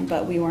fine,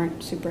 but we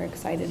weren't super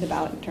excited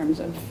about in terms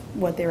of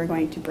what they were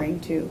going to bring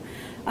to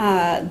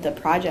the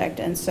project.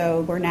 And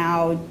so we're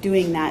now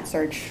doing that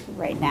search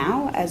right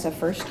now as a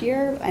first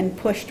year, and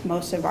pushed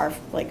most of our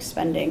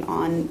spending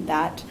on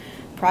that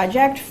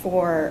project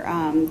for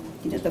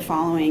the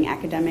following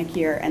academic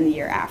year and the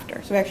year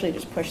after. So we actually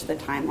just pushed the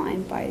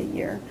timeline by a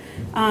year.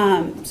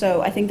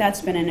 So I think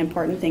that's been an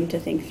important thing to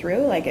think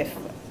through. Like, if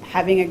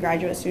having a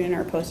graduate student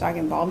or a postdoc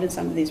involved in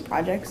some of these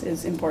projects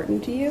is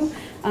important to you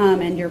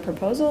and your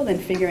proposal, then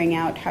figuring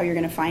out how you're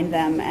going to find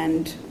them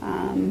and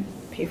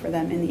pay for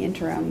them in the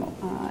interim,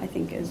 I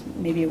think is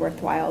maybe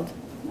worthwhile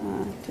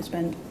to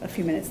spend a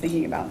few minutes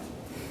thinking about.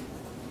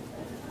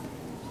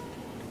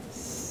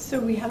 So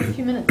we have a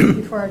few minutes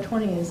before our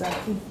 20. Is that,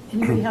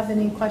 anybody have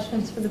any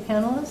questions for the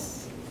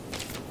panelists?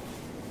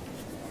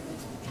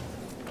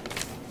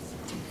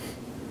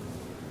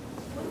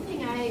 One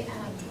thing I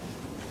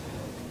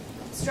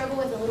struggle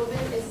with a little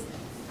bit is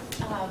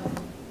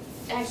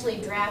actually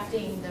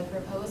drafting the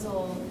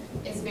proposal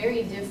is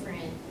very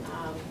different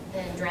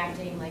than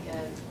drafting like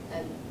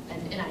an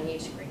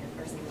NIH grant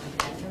or something like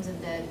that. In terms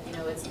of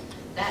it's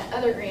that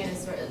other grant is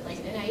sort of like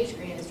an NIH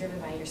grant is driven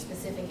by your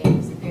specific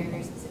aims, very,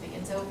 very specific.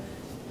 And so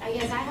I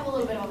guess I have a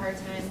little bit of a hard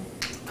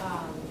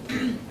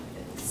time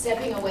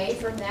stepping away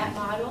from that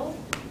model.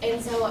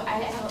 And so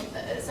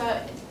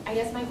I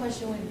guess my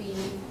question would be,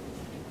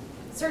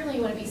 certainly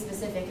you want to be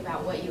specific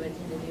about what you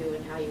intend to do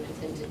and how you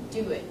intend to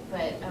do it,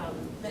 but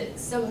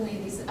so many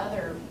of these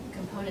other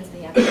components of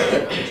the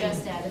application are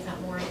just as, if not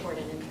more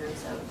important, in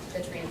terms of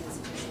the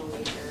trans-institutional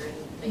nature and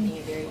making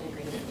it very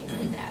integrated and things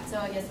like that. So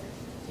I guess,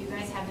 do you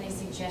guys have any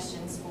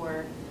suggestions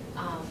for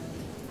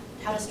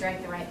how to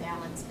strike the right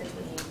balance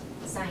between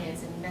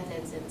science and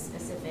methods and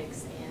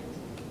specifics and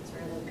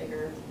sort of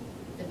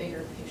the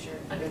bigger picture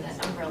under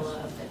that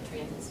umbrella of the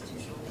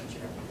trans-institutional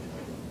nature of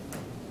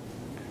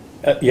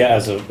it? Yeah,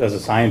 as a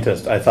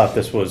scientist, I thought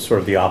this was sort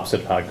of the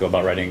opposite of how I'd go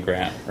about writing a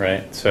grant,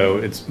 right? So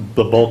it's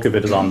the bulk of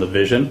it is on the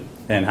vision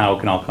and how it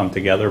can all come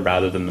together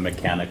rather than the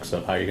mechanics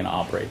of how you're going to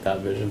operate that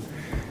vision,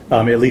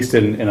 at least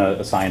in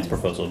a science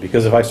proposal.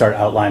 Because if I start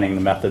outlining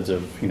the methods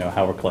of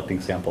how we're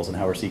collecting samples and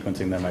how we're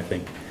sequencing them, I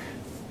think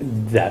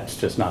that's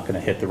just not going to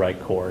hit the right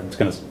chord. It's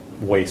going to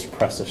waste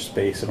precious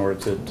space in order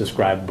to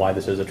describe why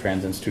this is a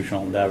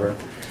trans-institutional endeavor.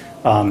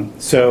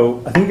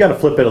 So I think you got to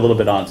flip it a little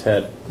bit on its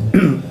head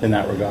in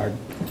that regard.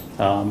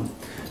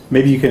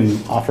 Maybe you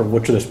can offer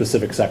which are the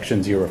specific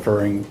sections you're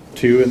referring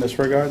to in this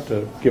regard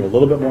to give a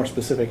little bit more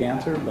specific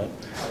answer. But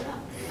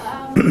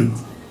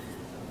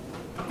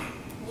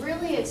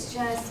really, it's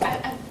just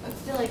I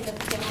feel like the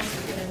panelists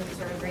have given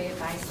sort of great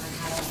advice on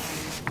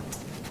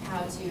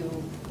how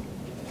to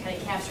kind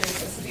of capture the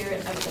spirit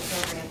of the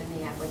program in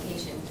the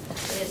application.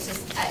 But it's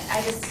just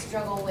I just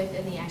struggle with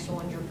in the actual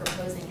when you're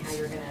proposing how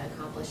you're going to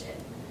accomplish it.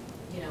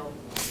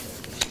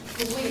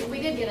 Because we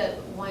did get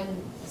one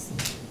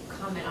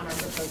comment on our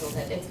proposal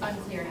that it's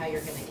unclear how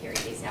you're going to carry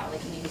these out.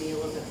 Like, you need to be a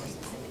little bit more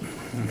specific on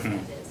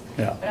what that is.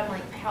 Yeah. But I'm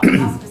like, how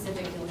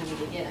specific do we need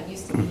to get? I'm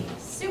used to being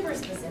super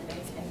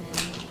specific, and then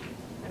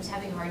I'm just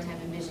having a hard time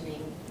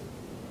envisioning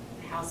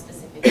how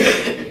specific it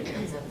should be in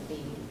terms of the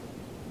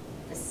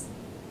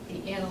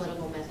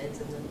analytical methods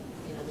and the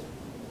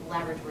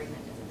laboratory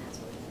methods and that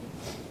sort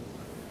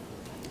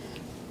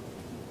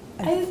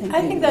of thing.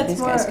 I think that's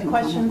more a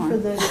question for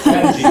the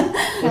strategy.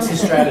 What's the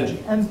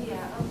strategy? Yeah.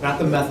 Not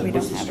the method,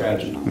 what's the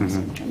strategy?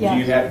 Yeah.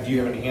 Do you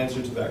have an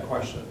answer to that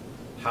question?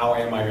 How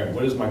am I going,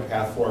 what is my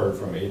path forward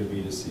from A to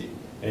B to C?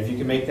 And if you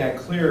can make that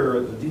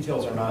clear, the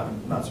details are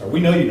not sorry. We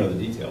know you know the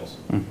details.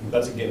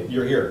 That's a given.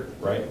 You're here,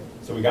 right?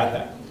 So we got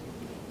that.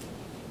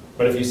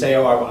 But if you say,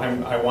 oh,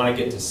 I want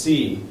to get to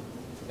C,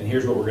 and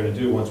here's what we're going to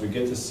do once we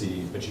get to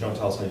C, but you don't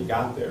tell us how you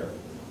got there,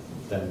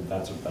 then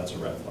that's a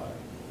red flag.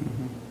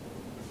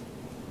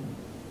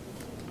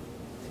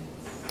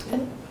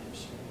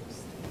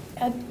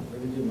 I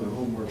didn't do my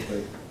homework,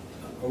 but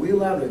are we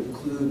allowed to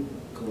include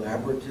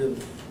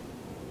collaborative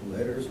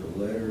letters or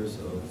letters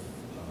of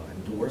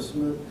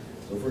endorsement?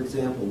 So, for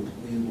example,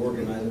 we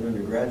organize an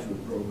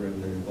undergraduate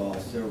program that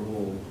involves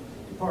several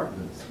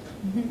departments.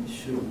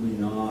 Should we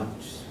not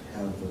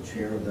have the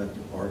chair of that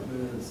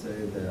department and say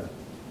that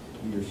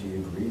he or she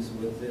agrees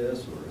with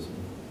this or is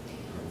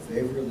in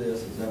favor of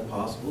this? Is that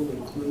possible to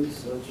include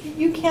such?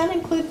 You can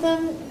include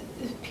them.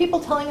 People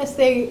telling us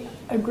they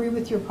agree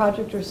with your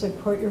project or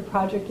support your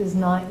project is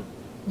not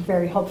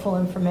very helpful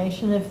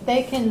information. If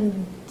they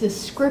can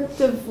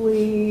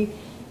descriptively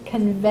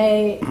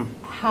convey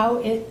how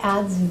it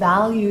adds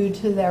value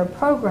to their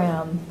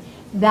program,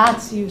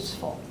 that's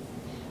useful.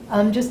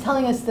 Just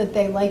telling us that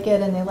they like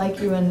it and they like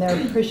you and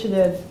they're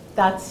appreciative,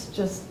 that's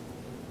just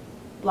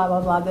blah,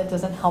 blah, blah, that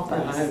doesn't help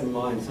us. I have in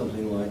mind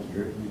something like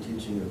you're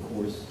teaching a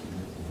course,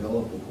 you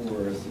develop a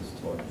course,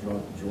 it's taught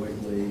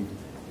jointly,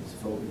 it's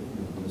focused,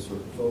 a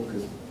certain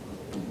focus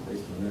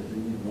based on that,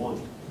 then you want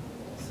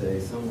say,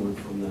 someone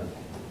from that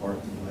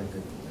department, like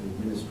an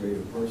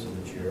administrative person,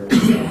 a chair,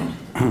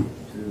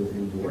 to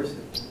endorse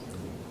it.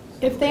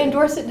 If they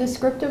endorse it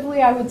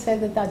descriptively, I would say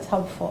that that's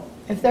helpful.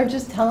 If they're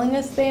just telling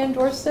us they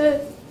endorse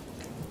it,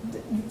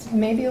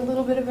 maybe a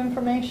little bit of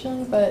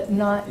information, but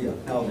not. Yeah,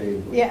 how they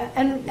endorse it. Yeah,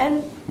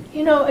 and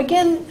you know,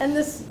 again, and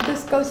this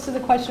goes to the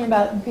question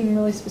about being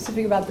really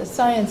specific about the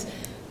science,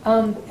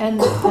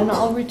 and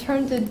I'll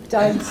return to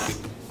Doug's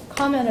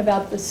comment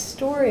about the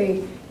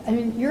story. I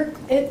mean,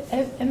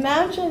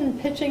 imagine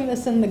pitching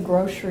this in the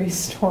grocery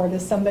store to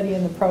somebody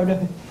in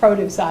the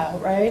produce aisle,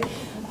 right?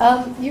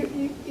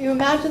 You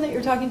imagine that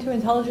you're talking to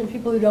intelligent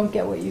people who don't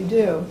get what you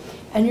do,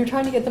 and you're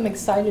trying to get them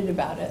excited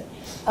about it.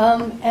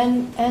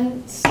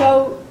 And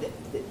so,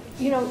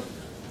 you know,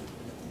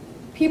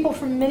 people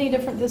from many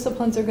different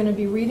disciplines are going to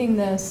be reading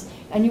this,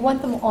 and you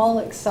want them all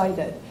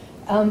excited.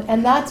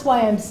 And that's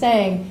why I'm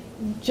saying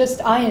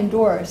just I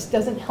endorse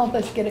doesn't help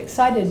us get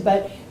excited,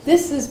 but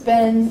this has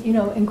been, you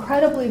know,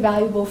 incredibly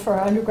valuable for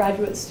our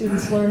undergraduate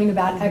students learning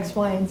about X,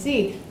 Y, and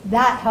Z.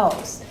 That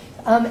helps.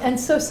 And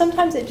so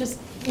sometimes it just,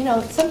 you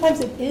know, sometimes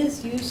it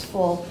is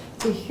useful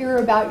to hear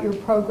about your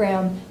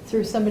program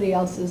through somebody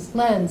else's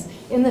lens.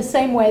 In the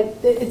same way,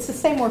 it's the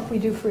same work we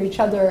do for each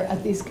other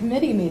at these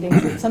committee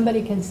meetings, that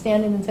somebody can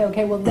stand in and say,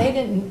 okay, well, they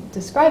didn't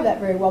describe that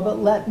very well, but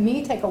let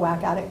me take a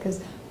whack at it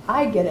because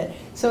I get it.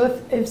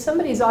 So if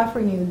somebody's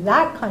offering you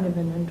that kind of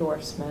an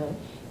endorsement,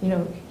 you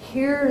know,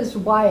 here's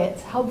why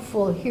it's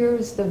helpful,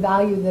 here's the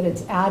value that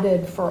it's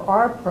added for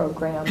our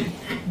program,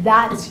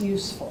 that's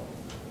useful.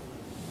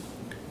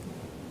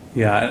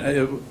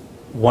 Yeah,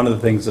 one of the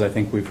things that I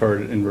think we've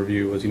heard in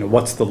review was, you know,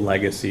 what's the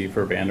legacy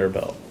for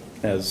Vanderbilt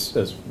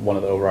as one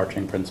of the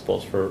overarching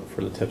principles for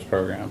the TIPS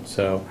program.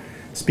 So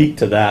speak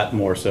to that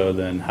more so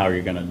than how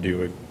you're going to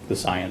do the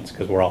science,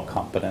 because we're all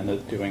competent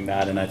at doing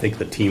that, and I think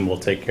the team will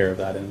take care of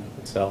that in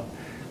itself.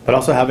 But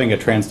also having a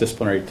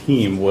transdisciplinary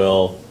team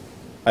will,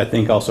 I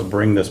think, also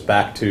bring this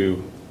back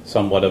to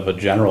somewhat of a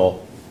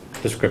general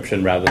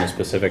description rather than a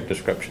specific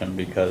description,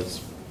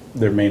 because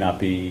there may not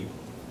be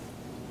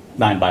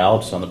 9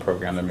 biologists on the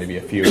program. There may be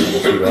a few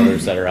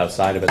others that are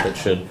outside of it that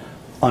should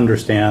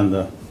understand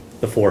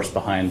the force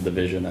behind the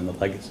vision and the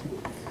legacy.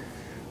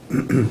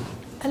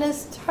 And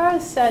as Tara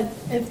said,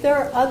 if there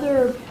are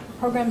other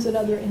programs at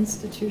other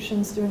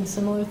institutions doing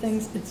similar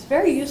things, it's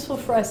very useful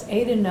for us,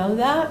 A, to know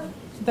that,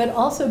 but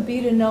also B,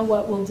 to know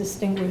what will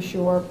distinguish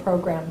your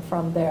program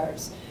from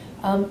theirs.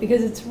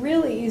 Because it's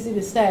really easy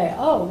to say,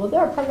 oh, well, there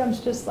are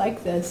programs just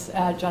like this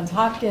at Johns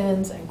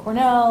Hopkins and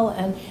Cornell,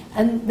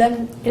 and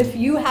then if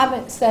you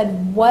haven't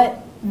said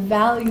what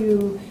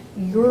value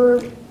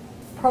your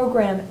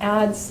program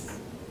adds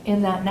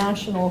in that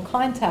national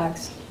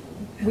context,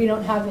 we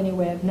don't have any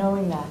way of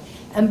knowing that.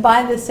 And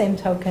by the same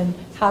token,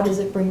 how does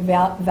it bring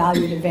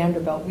value to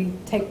Vanderbilt? We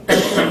take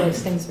both of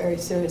those things very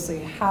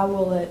seriously. How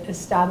will it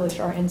establish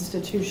our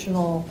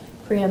institutional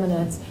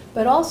preeminence,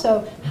 but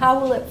also how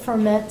will it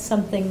ferment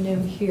something new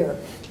here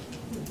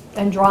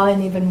and draw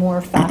in even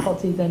more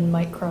faculty than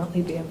might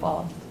currently be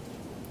involved?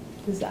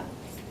 Does that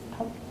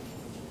help?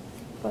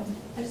 Go ahead.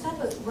 I just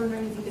was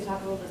wondering if you could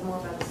talk a little bit more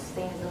about the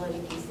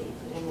sustainability piece that you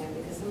put in there,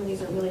 because some of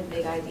these are really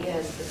big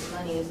ideas, but the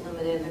money is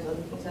limited. There's,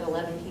 you said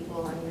 11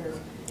 people on yours.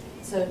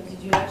 So did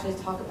you actually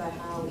talk about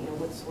how, you know,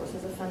 what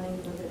sources of funding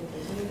you're going to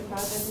continue the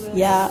project with?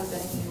 Yeah.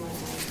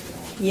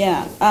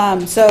 Yeah,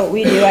 so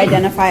we do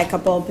identify a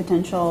couple of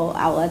potential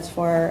outlets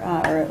for,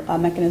 or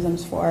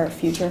mechanisms for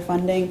future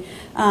funding,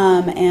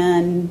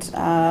 and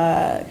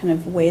kind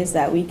of ways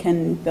that we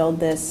can build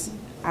this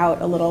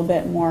out a little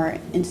bit more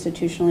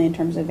institutionally in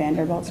terms of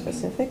Vanderbilt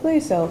specifically.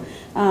 So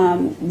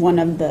one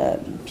of the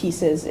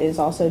pieces is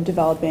also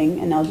developing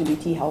an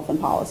LGBT health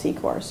and policy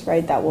course,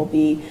 right? That will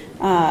be,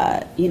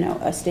 you know,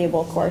 a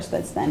stable course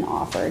that's then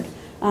offered.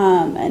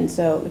 And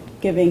so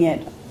giving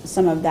it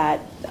some of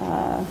that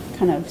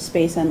kind of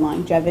space and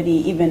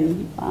longevity,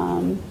 even,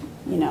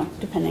 you know,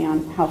 depending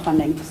on how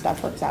funding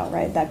stuff works out,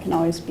 right? That can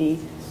always be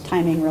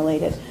timing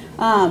related.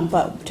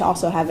 But to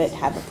also have it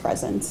have a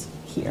presence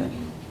here.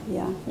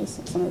 Yeah, those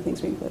are some of the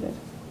things we included.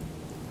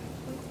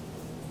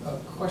 A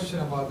question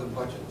about the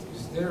budget.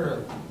 Is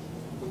there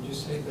would you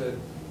say that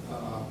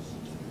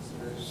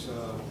there's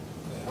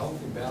a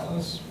healthy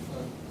balance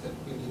that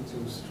we need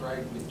to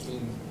strike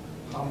between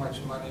how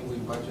much money we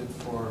budget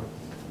for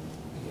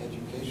the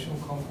educational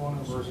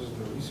component versus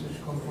the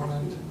research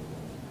component? Do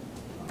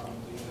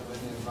you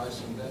have any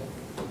advice on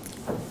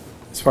that?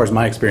 As far as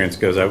my experience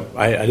goes,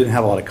 I didn't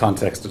have a lot of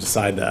context to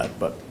decide that,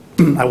 but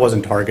I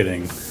wasn't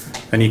targeting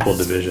an equal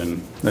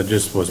division. That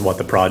just was what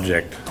the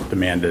project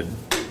demanded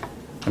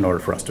in order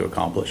for us to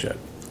accomplish it.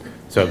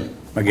 So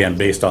again,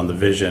 based on the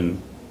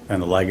vision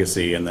and the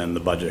legacy, and then the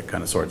budget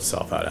kind of sorts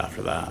itself out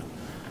after that.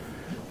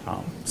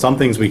 Some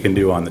things we can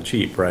do on the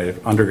cheap, right?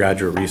 If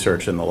undergraduate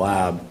research in the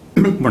lab,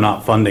 we're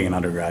not funding an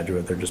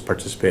undergraduate, they're just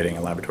participating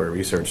in laboratory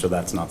research, so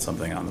that's not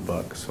something on the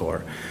books.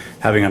 Or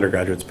having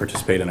undergraduates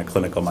participate in a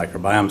clinical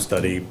microbiome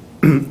study,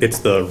 it's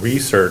the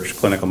research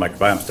clinical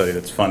microbiome study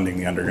that's funding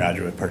the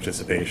undergraduate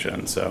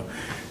participation. So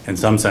in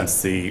some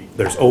sense,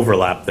 there's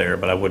overlap there,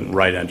 but I wouldn't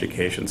write an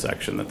education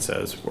section that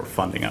says we're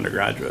funding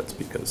undergraduates,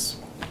 because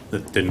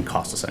it didn't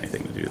cost us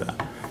anything to do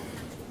that.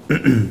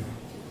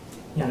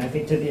 Yeah, and I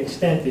think to the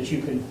extent that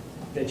you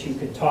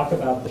could talk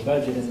about the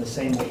budget in the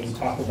same way you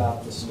talk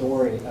about the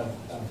story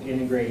of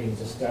integrating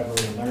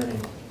discovery and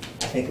learning,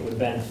 I think it would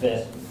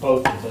benefit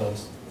both of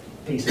those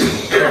pieces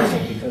of the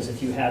puzzle, because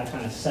if you have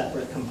kind of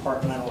separate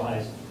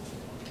compartmentalized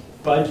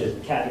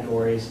budget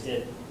categories,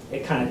 it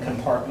kind of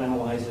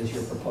compartmentalizes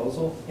your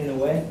proposal in a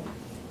way.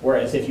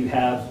 Whereas if you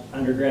have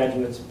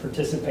undergraduates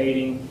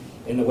participating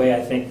in the way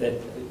I think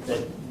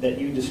that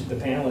you just, the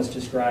panelists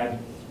described,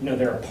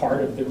 they're a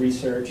part of the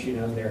research,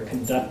 they're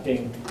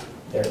conducting,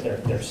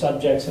 they're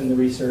subjects in the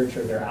research,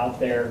 or they're out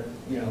there,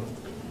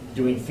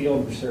 doing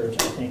field research.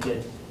 I think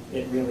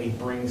it really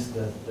brings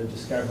the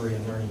discovery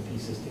and learning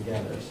pieces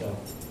together. So,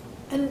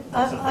 and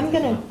I'm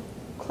going to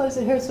close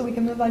it here so we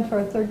can move on to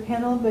our third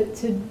panel, but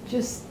to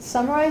just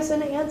summarize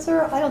an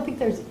answer, I don't think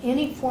there's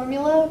any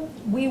formula.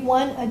 We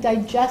want a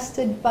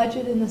digested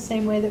budget in the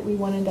same way that we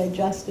want a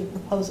digested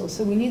proposal.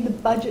 So we need the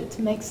budget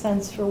to make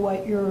sense for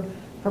what you're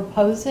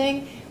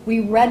proposing. We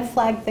red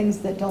flag things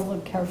that don't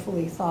look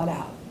carefully thought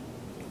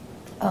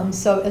out.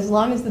 So as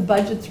long as the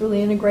budget's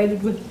really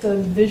integrated with the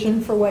vision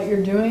for what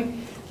you're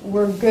doing,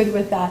 we're good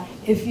with that.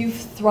 If you've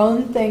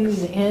thrown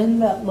things in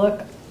that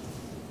look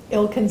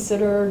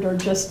ill-considered or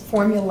just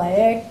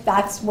formulaic,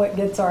 that's what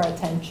gets our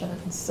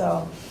attention.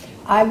 So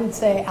I would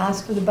say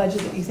ask for the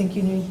budget that you think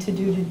you need to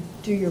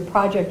do your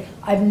project.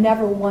 I've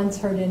never once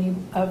heard any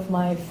of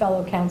my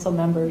fellow council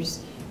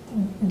members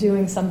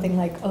doing something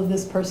like, oh,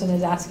 this person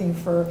is asking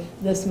for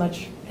this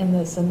much in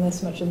this and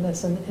this much in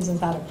this, and isn't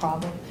that a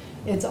problem?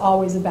 It's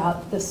always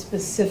about the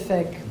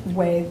specific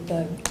way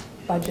the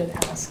budget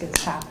ask is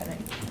happening.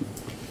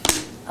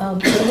 So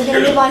we're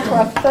going to move on to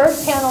our third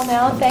panel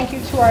now. Thank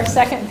you to our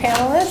second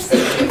panelist,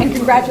 and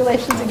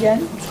congratulations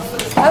again.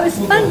 It was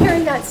fun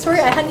hearing that story.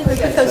 I hadn't even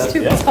put those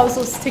two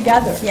proposals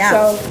together. Yeah.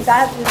 So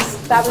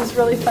that was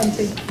really fun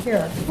to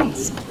hear.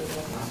 Please.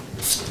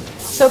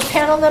 So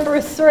panel number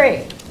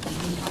 3.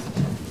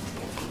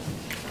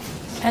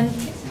 And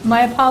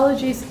my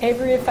apologies,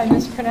 Avery, if I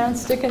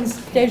mispronounced Dickens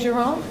de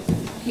Giron.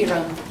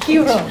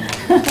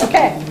 Giron.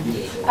 Okay.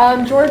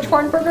 George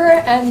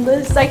Hornberger and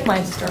Liz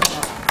Zeichmeister.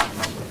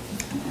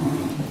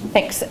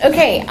 Thanks.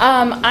 Okay,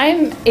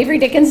 I'm Avery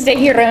Dickens de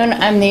Giron.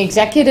 I'm the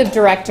Executive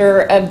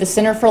Director of the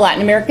Center for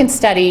Latin American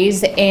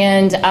Studies,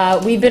 and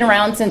we've been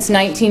around since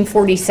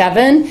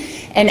 1947.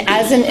 And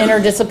as an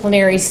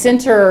interdisciplinary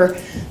center,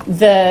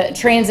 the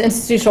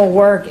trans-institutional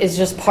work is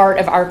just part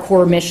of our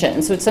core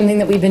mission. So it's something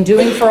that we've been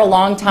doing for a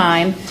long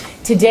time.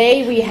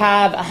 Today we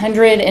have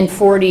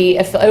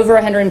over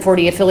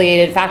 140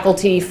 affiliated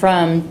faculty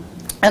from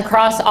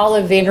across all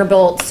of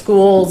Vanderbilt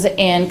schools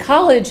and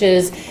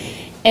colleges.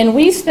 And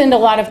we spend a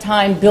lot of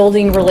time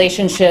building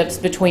relationships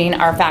between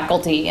our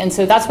faculty. And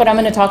so that's what I'm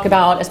going to talk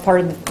about as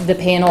part of the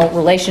panel,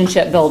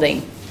 relationship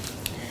building.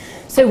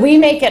 So we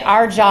make it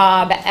our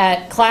job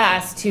at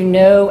class to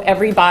know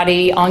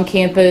everybody on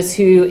campus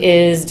who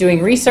is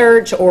doing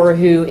research or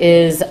who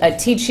is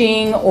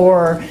teaching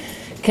or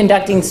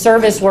conducting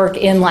service work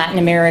in Latin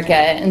America.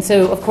 And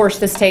so, of course,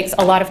 this takes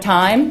a lot of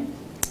time.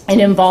 It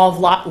involves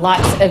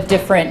lots of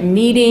different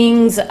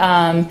meetings,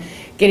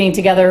 getting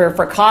together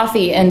for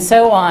coffee, and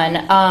so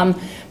on.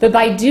 But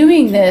by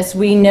doing this,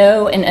 we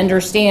know and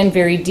understand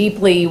very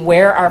deeply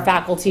where our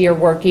faculty are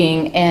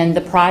working and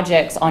the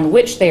projects on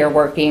which they are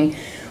working,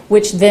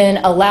 which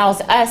then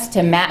allows us to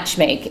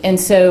matchmake. And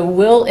so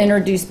we'll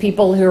introduce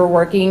people who are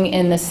working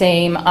in the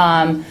same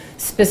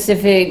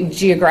specific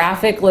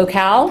geographic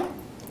locale,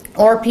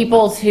 or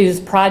people whose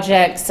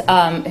projects,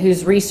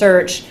 whose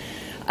research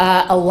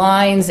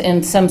aligns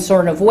in some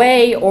sort of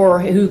way, or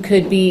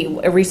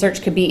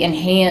research could be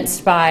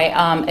enhanced by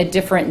a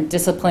different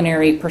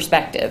disciplinary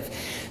perspective.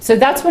 So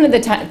that's one of the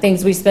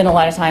things we spend a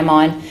lot of time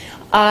on.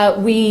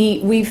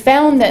 We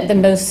found that the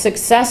most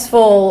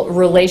successful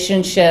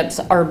relationships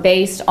are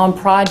based on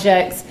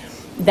projects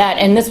that,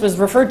 and this was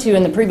referred to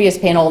in the previous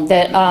panel,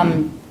 that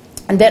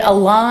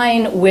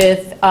align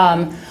with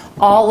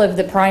all of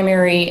the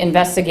primary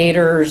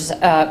investigators'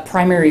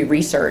 primary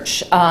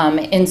research.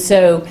 And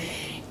so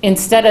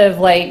instead of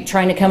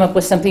trying to come up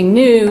with something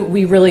new,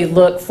 we really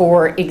look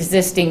for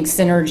existing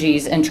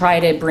synergies and try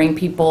to bring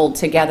people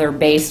together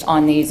based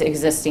on these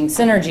existing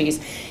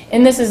synergies.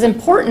 And this is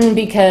important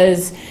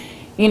because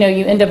you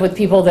end up with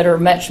people that are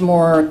much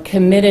more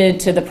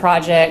committed to the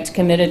project,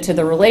 committed to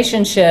the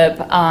relationship,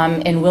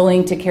 and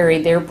willing to carry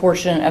their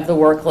portion of the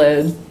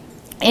workload.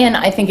 And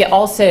I think it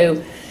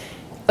also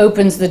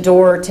opens the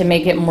door to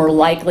make it more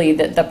likely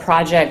that the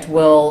project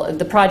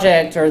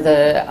or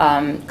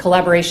the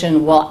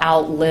collaboration will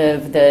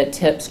outlive the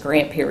TIPS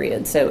grant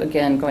period. So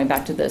again, going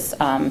back to this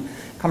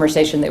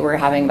conversation that we were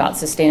having about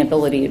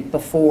sustainability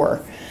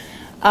before.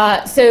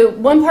 So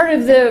one part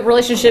of the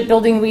relationship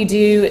building we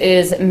do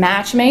is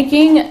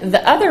matchmaking.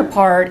 The other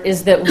part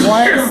is that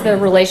once the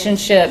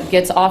relationship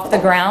gets off the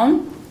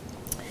ground,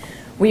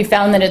 We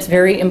found that it's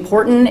very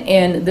important,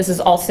 and this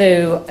is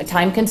also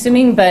time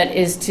consuming, but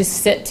is to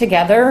sit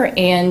together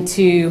and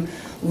to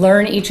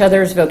learn each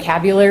other's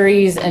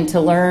vocabularies and to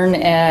learn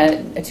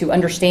to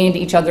understand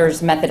each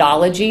other's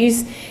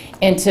methodologies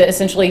and to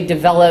essentially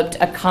develop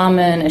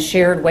a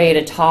shared way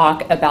to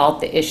talk about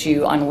the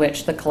issue on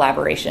which the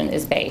collaboration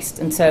is based.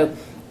 And so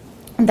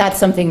that's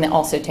something that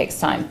also takes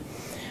time.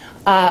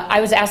 I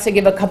was asked to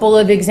give a couple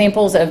of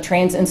examples of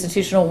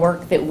trans-institutional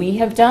work that we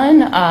have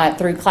done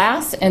through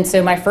class. And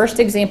so my first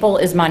example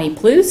is Mani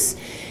Plus.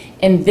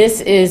 And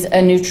this is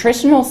a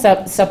nutritional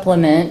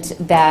supplement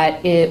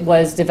that it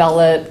was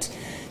developed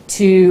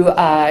to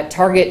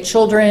target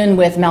children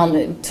with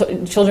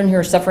children who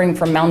are suffering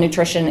from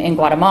malnutrition in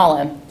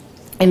Guatemala.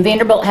 And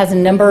Vanderbilt has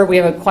we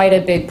have quite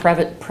a big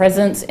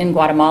presence in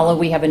Guatemala.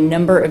 We have a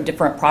number of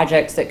different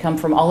projects that come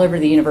from all over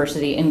the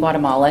university in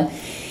Guatemala.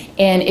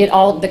 And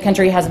the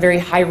country has a very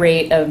high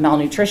rate of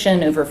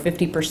malnutrition. Over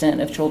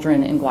 50% of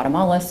children in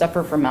Guatemala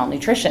suffer from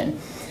malnutrition.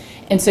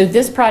 And so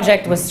this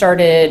project was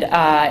started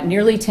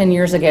nearly 10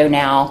 years ago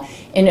now,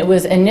 and it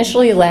was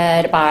initially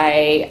led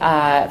by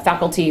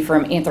faculty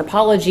from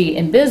anthropology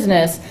and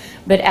business,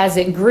 but as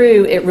it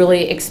grew, it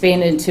really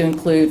expanded to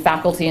include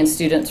faculty and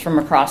students from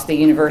across the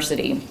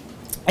university.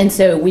 And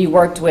so we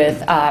worked with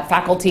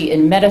faculty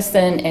in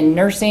medicine and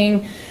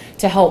nursing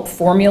to help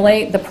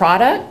formulate the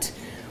product.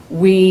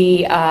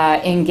 We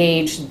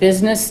engaged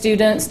business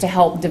students to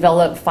help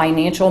develop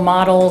financial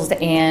models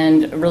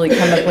and really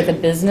come up with a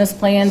business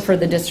plan for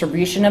the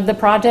distribution of the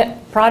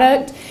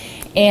product.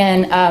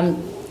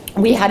 And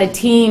we had a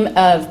team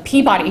of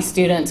Peabody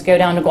students go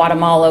down to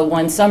Guatemala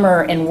one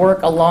summer and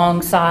work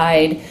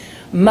alongside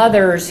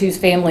mothers whose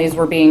families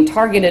were being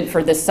targeted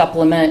for this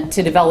supplement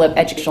to develop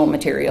educational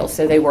materials.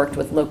 So they worked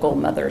with local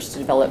mothers to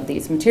develop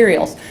these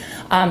materials.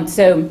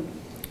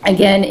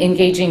 Again,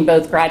 engaging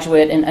both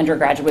graduate and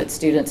undergraduate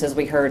students, as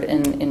we heard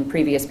in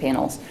previous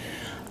panels.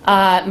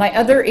 My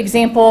other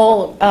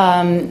example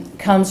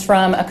comes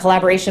from a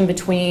collaboration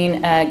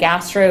between a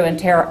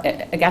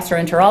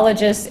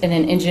gastroenterologist and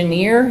an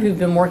engineer who've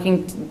been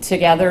working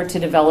together to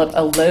develop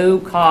a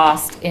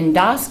low-cost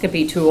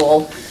endoscopy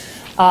tool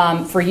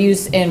for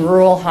use in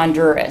rural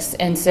Honduras.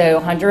 And so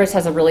Honduras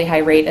has a really high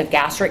rate of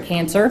gastric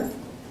cancer.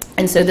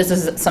 And so this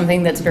is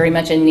something that's very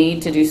much in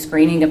need to do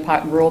screening of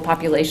rural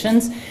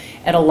populations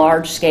at a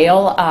large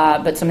scale,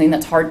 but something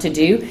that's hard to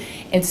do.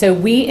 And so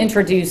we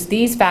introduced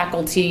these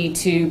faculty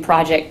to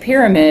Project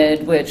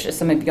Pyramid, which, as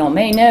some of y'all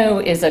may know,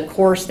 is a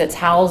course that's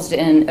housed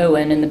in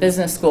Owen in the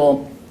business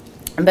school,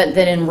 but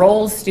that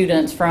enrolls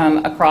students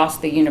from across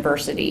the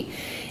university.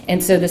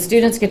 And so the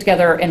students get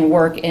together and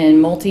work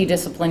in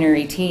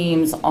multidisciplinary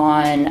teams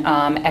on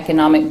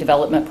economic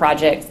development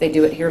projects. They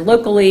do it here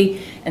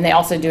locally, and they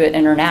also do it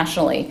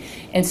internationally.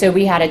 And so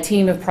we had a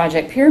team of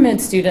Project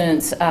Pyramid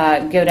students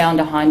go down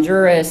to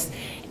Honduras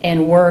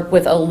and work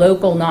with a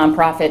local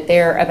nonprofit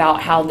there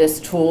about how this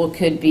tool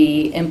could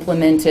be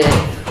implemented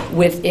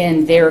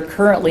within their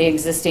currently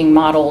existing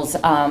models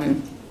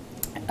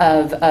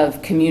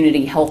of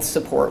community health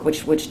support,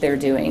 which they're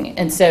doing.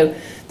 And so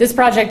this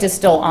project is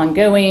still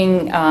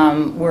ongoing.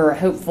 We're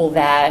hopeful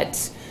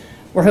that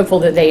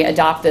they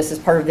adopt this as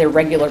part of their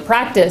regular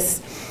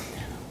practice.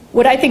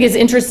 What I think is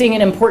interesting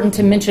and important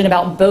to mention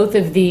about both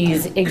of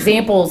these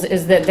examples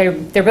is that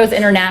they're both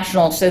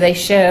international, so they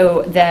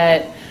show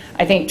that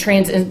I think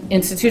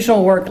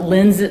trans-institutional work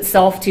lends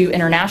itself to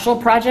international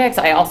projects.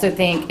 I also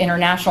think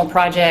international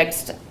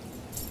projects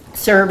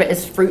serve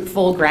as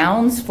fruitful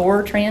grounds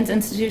for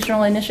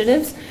trans-institutional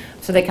initiatives,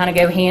 so they kind of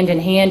go hand in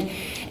hand.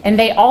 And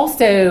they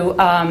also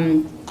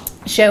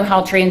show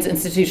how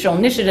trans-institutional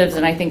initiatives,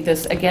 and I think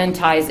this again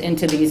ties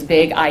into these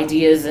big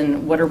ideas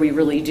and what are we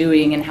really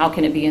doing and how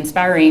can it be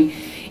inspiring,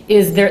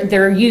 is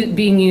they're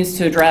being used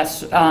to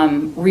address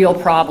real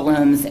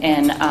problems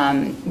and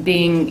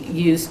being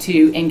used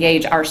to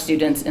engage our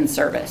students in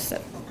service.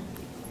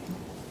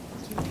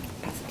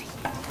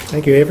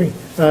 Thank you, Avery.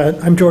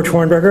 I'm George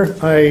Hornberger.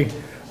 I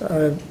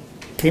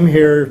came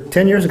here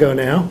 10 years ago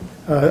now.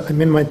 I'm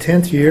in my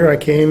 10th year. I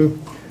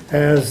came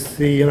as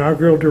the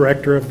inaugural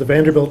director of the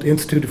Vanderbilt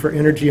Institute for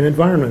Energy and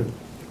Environment.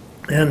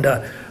 And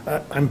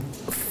I'm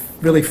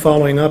really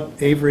following up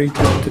Avery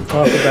to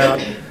talk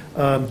about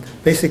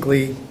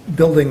basically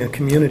building a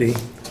community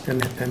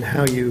and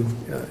how you,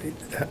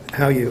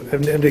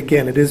 and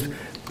again, it is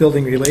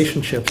building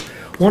relationships.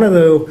 One of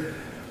the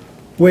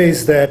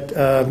ways that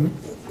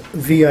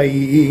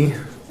VIEE,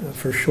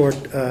 for short,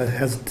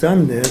 has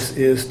done this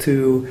is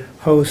to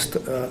host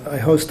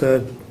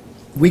a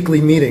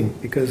weekly meeting,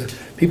 because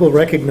people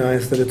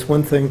recognize that it's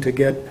one thing to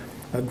get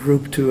a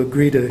group to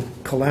agree to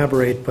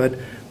collaborate, but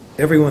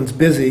everyone's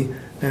busy,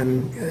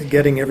 and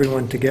getting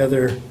everyone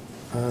together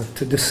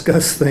to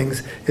discuss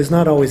things is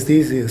not always the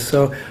easiest.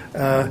 So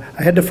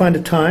I had to find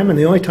a time, and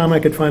the only time I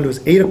could find was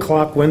 8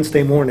 o'clock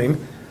Wednesday morning,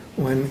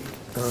 when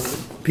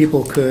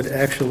people could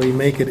actually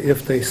make it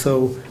if they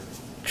so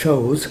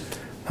chose.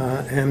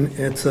 And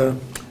it's a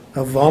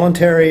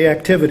voluntary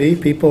activity.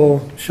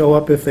 People show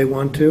up if they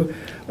want to.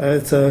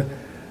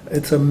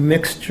 It's a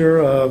mixture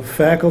of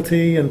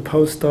faculty and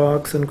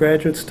postdocs and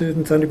graduate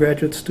students,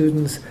 undergraduate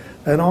students,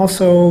 and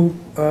also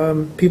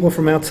people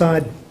from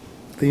outside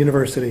the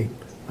university,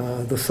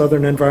 the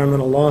Southern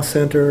Environmental Law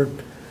Center,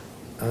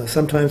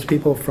 sometimes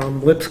people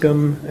from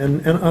Lipscomb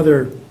and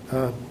other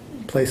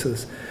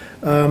places.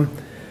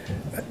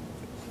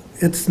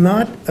 It's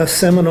not a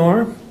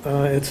seminar.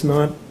 It's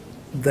not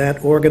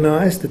that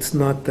organized. It's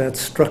not that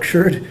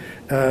structured.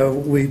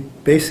 We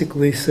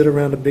basically sit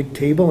around a big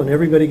table and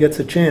everybody gets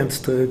a chance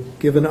to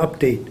give an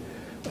update.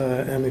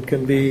 And it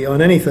can be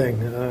on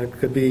anything. It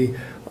could be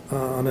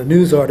on a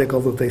news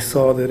article that they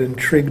saw that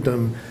intrigued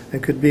them.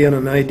 It could be on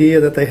an idea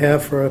that they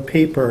have for a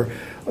paper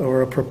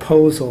or a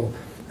proposal.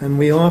 And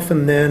we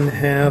often then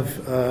have,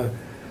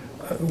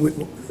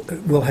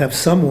 we'll have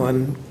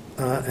someone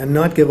and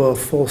not give a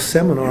full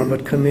seminar,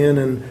 but come in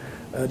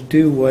and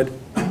do what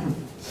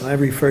I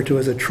refer to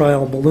as a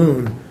trial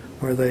balloon,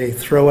 where they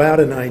throw out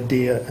an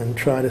idea and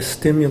try to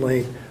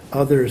stimulate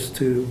others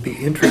to be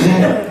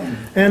interested.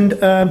 And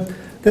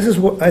this is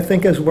what I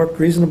think has worked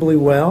reasonably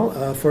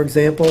well. For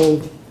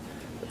example,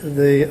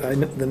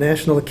 the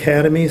National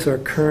Academies are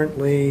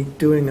currently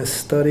doing a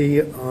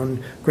study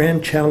on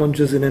grand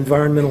challenges in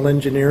environmental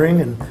engineering,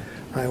 and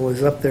I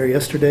was up there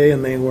yesterday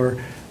and they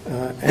were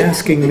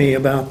asking me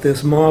about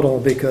this model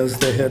because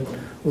they had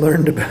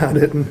learned about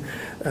it, and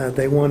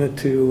they wanted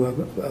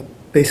to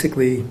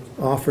basically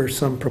offer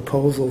some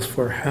proposals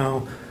for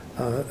how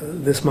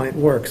this might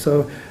work.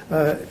 So,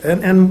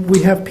 and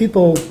we have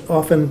people,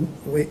 often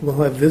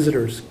we'll have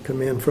visitors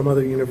come in from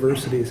other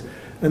universities,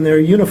 and they're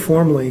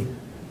uniformly,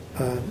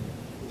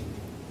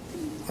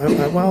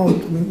 well,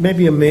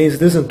 maybe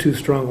amazed isn't too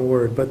strong a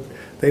word, but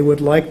they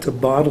would like to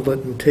bottle it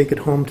and take it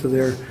home to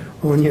their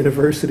own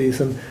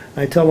universities. And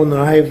I tell them that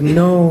I have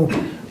no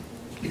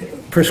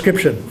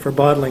prescription for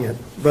bottling it,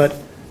 but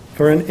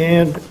for an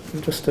ad,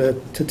 just to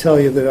tell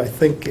you that I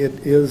think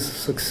it is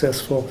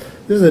successful.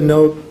 This is a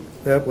note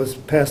that was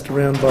passed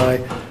around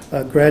by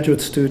a graduate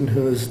student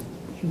who is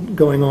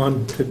going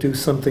on to do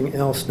something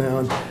else now.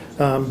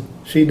 And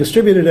she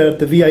distributed it at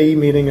the VIE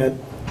meeting at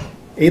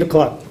 8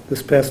 o'clock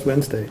this past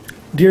Wednesday.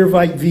 Dear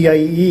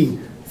VIE,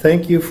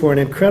 thank you for an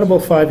incredible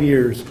 5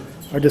 years.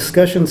 Our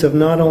discussions have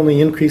not only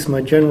increased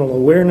my general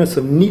awareness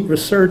of neat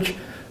research,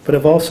 but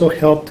have also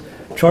helped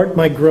chart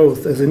my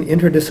growth as an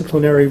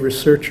interdisciplinary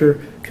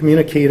researcher,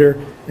 communicator,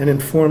 and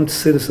informed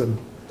citizen.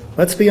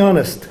 Let's be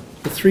honest,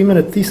 the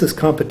 3-minute thesis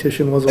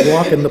competition was a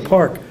walk in the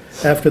park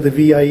after the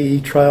VIE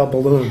trial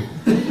balloon.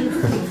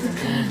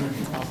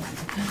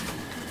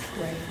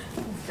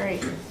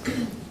 Great.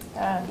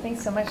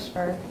 Thanks so much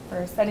for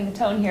setting the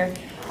tone here.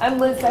 I'm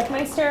Liz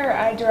Beckmeister.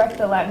 I direct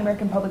the Latin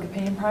American Public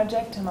Opinion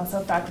Project. I'm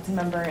also a faculty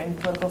member in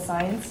political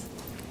science.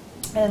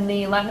 And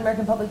the Latin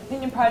American Public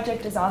Opinion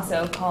Project is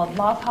also called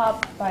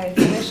LAWPOP by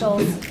its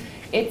initials.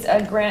 It's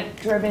a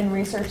grant-driven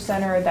research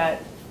center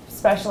that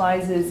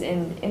specializes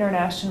in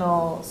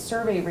international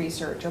survey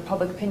research or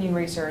public opinion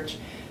research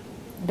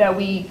that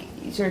we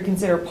sort of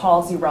consider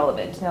policy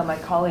relevant. Now, my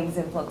colleagues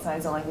in political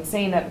science don't like me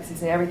saying that because they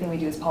say everything we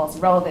do is policy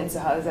relevant, so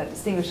how does that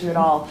distinguish you at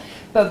all?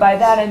 But by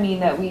that I mean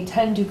that we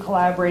tend to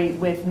collaborate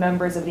with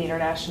members of the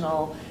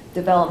international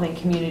development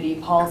community,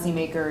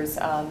 policymakers,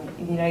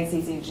 the United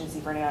States Agency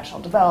for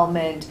International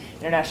Development,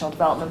 international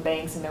development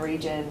banks in the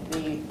region,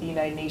 the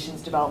United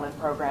Nations Development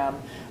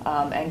Program,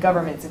 and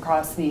governments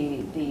across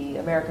the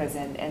Americas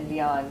and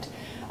beyond.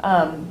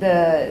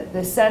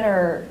 The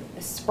center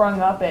sprung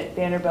up at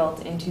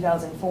Vanderbilt in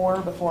 2004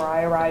 before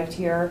I arrived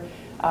here,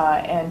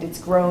 and it's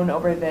grown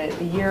over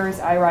the years.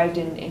 I arrived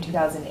in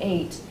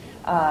 2008.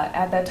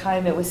 At that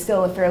time, it was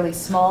still a fairly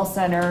small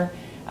center,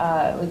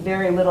 with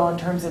very little in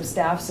terms of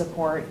staff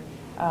support,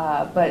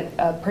 but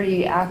a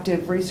pretty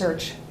active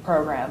research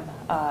program.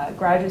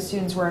 Graduate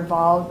students were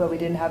involved, but we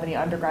didn't have any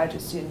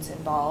undergraduate students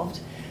involved.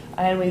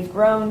 And we've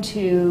grown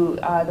to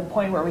the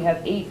point where we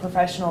have 8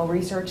 professional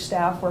research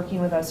staff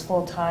working with us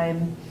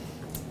full-time,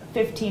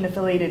 15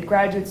 affiliated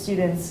graduate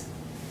students,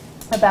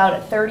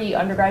 about 30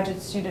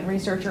 undergraduate student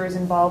researchers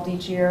involved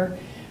each year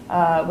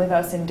with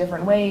us in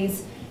different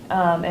ways,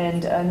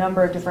 and a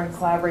number of different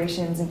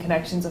collaborations and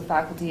connections with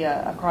faculty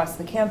across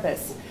the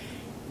campus.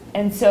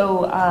 And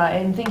so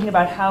in thinking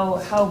about how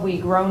have we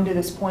grown to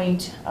this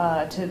point,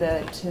 to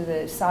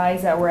the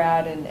size that we're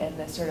at and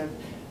the sort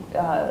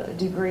of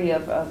degree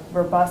of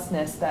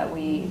robustness that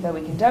we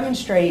can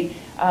demonstrate,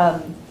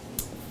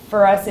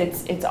 for us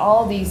it's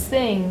all these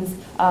things,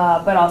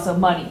 but also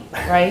money,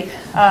 right?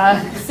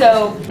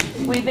 So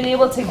we've been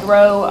able to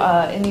grow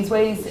in these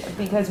ways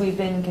because we've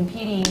been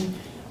competing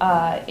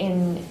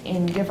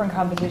in different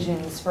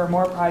competitions for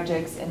more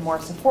projects and more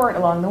support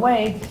along the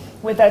way,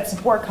 with that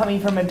support coming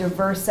from a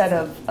diverse set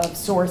of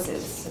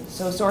sources.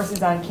 So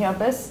sources on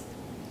campus,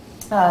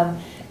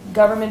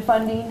 government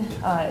funding,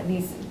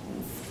 these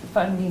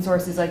funding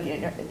sources like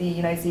the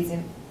United States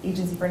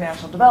Agency for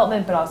International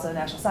Development, but also the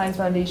National Science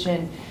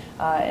Foundation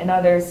and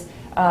others,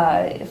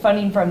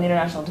 funding from the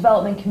international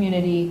development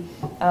community,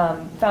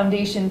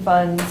 foundation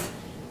funds,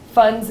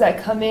 funds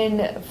that come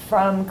in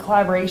from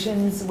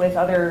collaborations with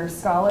other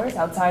scholars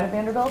outside of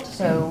Vanderbilt.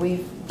 So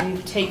we've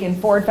taken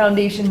Ford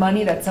Foundation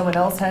money that someone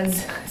else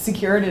has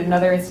secured at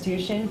another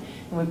institution,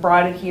 and we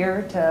brought it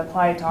here to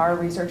apply it to our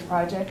research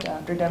project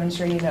after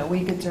demonstrating that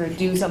we could sort of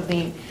do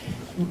something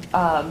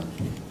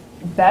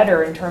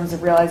better in terms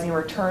of realizing a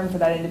return for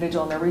that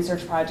individual in their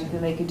research project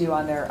than they could do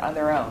on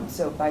their own.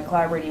 So by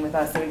collaborating with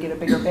us, they would get a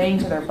bigger bang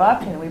for their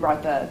buck, and we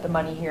brought the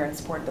money here and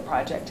supported the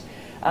project.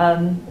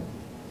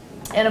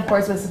 And of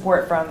course with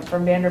support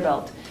from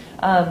Vanderbilt.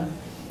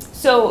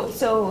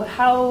 So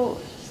how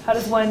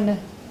does one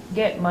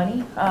get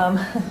money?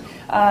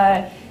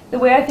 The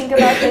way I think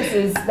about this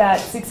is that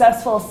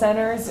successful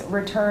centers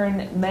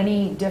return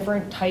many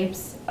different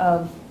types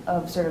of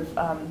sort of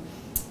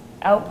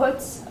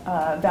outputs,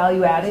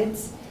 value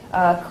addeds,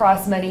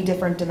 across many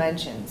different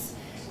dimensions.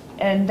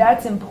 And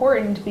that's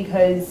important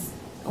because,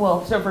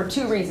 well, so for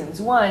two reasons.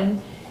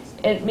 One,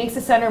 it makes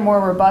the center more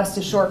robust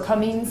to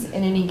shortcomings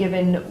in any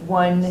given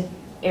one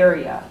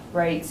area,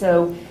 right?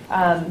 So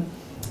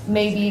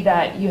maybe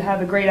that you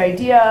have a great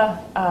idea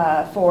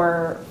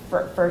for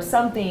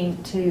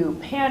something to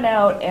pan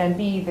out and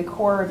be the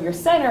core of your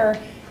center.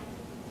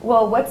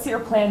 Well, what's your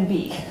plan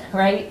B,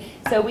 right?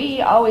 So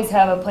we always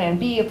have a plan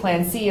B, a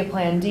plan C, a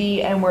plan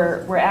D, and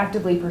we're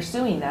actively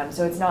pursuing them.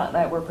 So it's not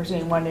that we're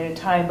pursuing one at a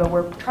time, but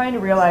we're trying to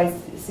realize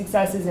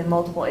successes in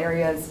multiple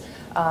areas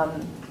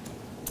in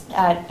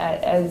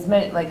as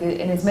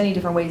many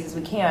different ways as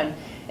we can.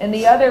 And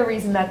the other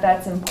reason that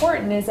that's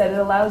important is that it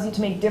allows you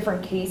to make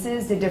different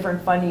cases to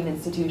different funding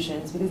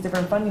institutions, because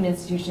different funding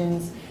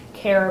institutions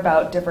care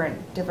about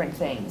different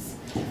things.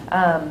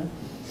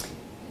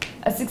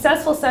 A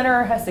successful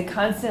center has to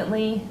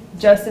constantly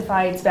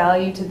justify its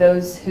value to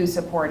those who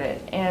support it.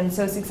 And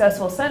so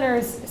successful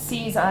centers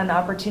seize on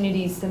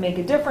opportunities to make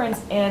a difference,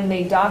 and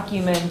they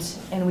document,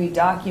 and we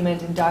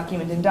document and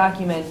document and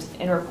document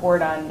and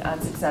report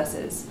on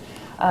successes.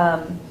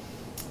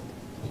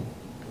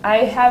 I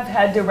have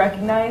had to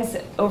recognize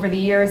over the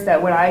years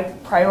that what I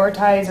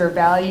prioritize or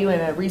value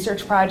in a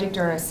research project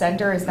or in a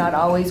center is not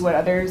always what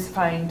others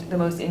find the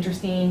most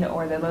interesting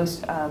or the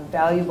most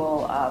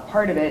valuable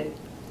part of it.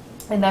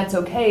 And that's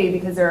okay,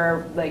 because there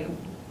are, like,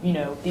 you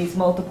know, these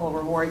multiple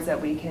rewards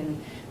that we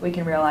can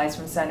realize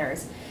from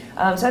centers.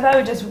 So I thought I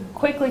would just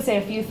quickly say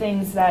a few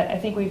things that I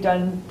think we've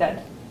done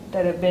that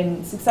have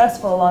been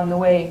successful along the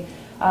way.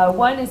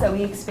 One is that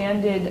we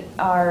expanded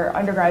our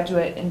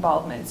undergraduate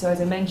involvement. So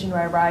as I mentioned,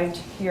 when I arrived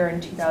here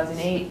in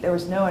 2008, there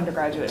was no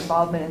undergraduate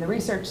involvement in the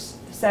research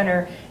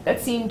center.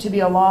 That seemed to be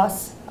a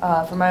loss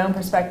from my own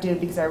perspective,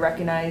 because I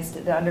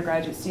recognized the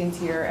undergraduate students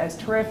here as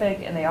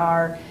terrific, and they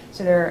are,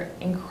 so they're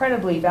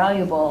incredibly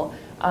valuable.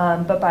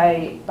 But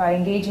by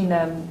engaging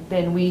them,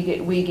 then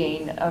we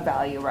gain a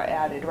value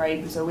added,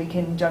 right? So we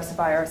can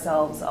justify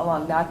ourselves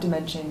along that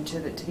dimension to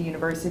the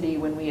university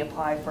when we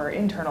apply for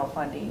internal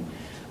funding.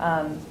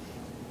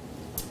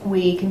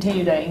 We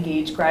continue to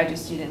engage graduate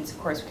students. Of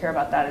course, we care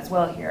about that as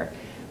well here.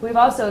 We've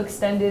also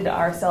extended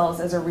ourselves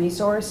as a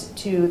resource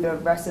to the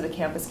rest of the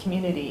campus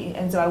community.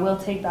 And so I will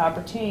take the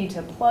opportunity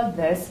to plug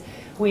this.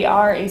 We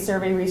are a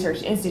survey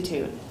research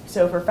institute.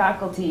 So for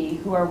faculty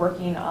who are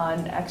working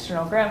on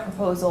external grant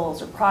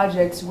proposals or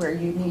projects where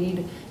you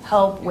need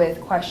help with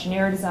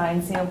questionnaire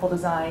design, sample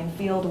design,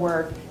 field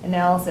work,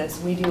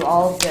 analysis, we do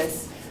all of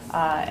this,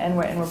 and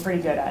we're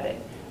pretty good at it.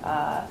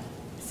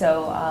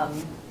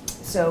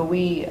 So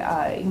we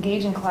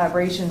engage in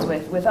collaborations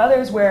with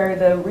others where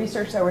the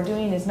research that we're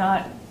doing is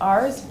not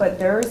ours, but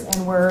theirs,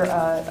 and we're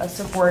a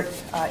support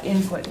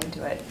input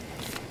into it.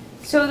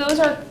 So those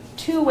are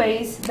two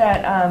ways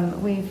that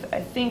we've, I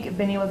think,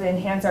 been able to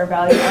enhance our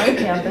value on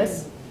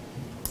campus.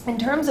 In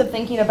terms of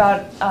thinking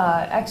about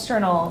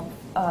external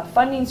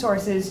funding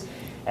sources,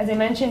 as I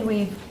mentioned,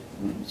 we've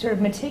sort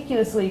of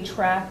meticulously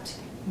tracked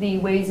the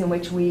ways in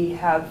which we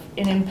have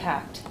an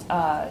impact.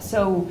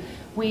 So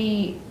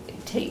we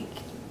take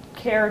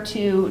care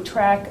to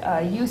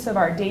track use of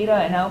our data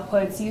and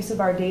outputs, use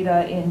of our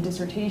data in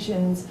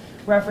dissertations,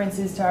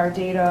 references to our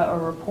data or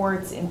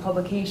reports in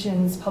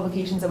publications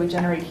that we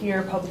generate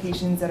here,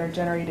 publications that are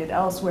generated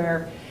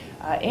elsewhere,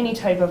 any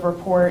type of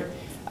report,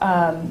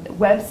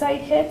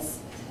 website hits.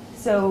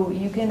 So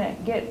you can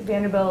get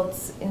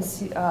Vanderbilt's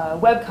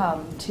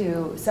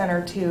webcom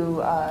center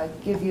to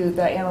give you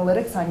the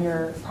analytics on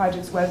your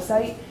project's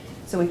website.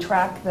 So we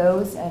track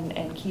those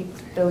and keep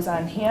those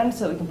on hand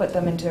so we can put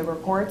them into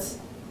reports.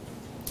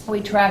 We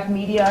track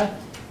media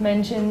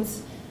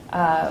mentions.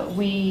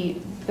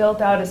 We built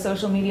out a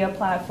social media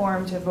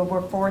platform to have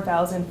over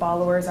 4,000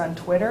 followers on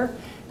Twitter.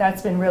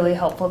 That's been really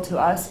helpful to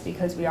us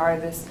because we are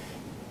this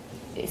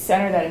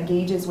center that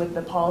engages with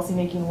the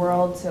policymaking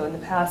world. So in the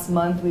past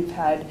month, we've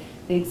had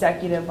the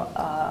executive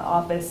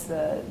office,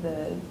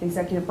 the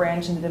executive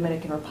branch in the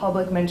Dominican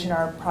Republic mention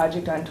our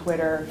project on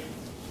Twitter.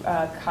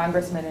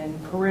 Congressmen in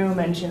Peru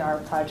mention our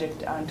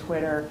project on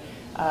Twitter.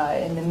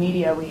 In the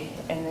media,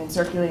 and in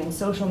circulating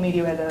social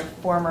media, we had the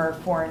former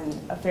foreign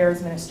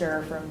affairs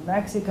minister from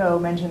Mexico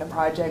mention the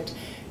project.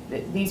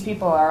 These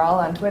people are all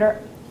on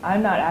Twitter.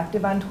 I'm not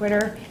active on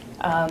Twitter.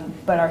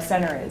 but our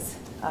center is.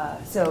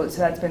 So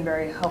that's been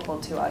very helpful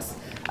to us.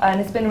 And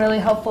it's been really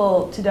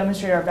helpful to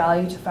demonstrate our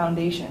value to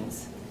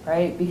foundations,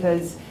 right?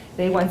 Because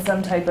they want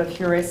some type of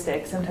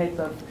heuristic, some type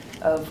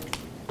of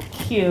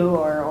cue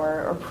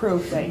or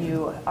proof that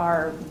you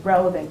are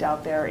relevant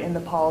out there in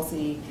the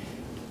policy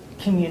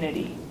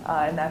community.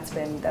 And that's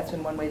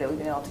been one way that we've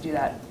been able to do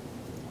that.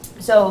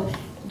 So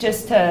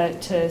just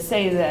to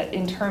say that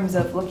in terms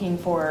of looking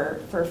for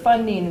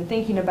funding and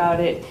thinking about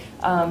it,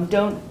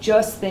 don't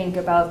just think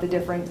about the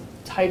different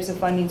types of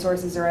funding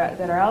sources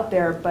that are out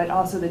there, but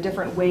also the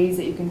different ways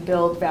that you can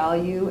build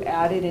value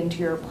added into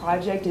your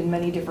project in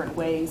many different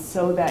ways,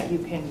 so that you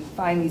can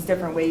find these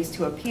different ways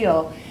to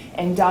appeal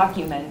and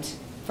document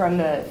from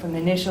the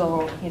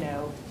initial,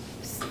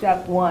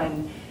 step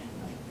one,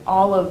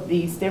 all of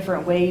these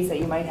different ways that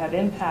you might have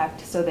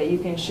impact, so that you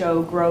can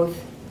show growth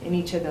in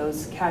each of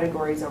those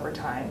categories over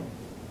time.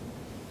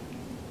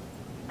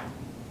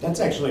 That's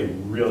actually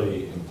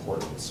really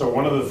important. So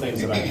one of the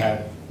things that I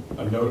had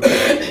a note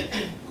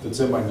that's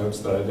in my notes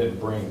that I didn't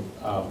bring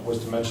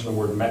was to mention the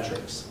word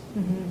metrics.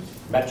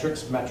 Mm-hmm.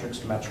 Metrics,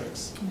 metrics,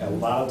 metrics. Mm-hmm. And a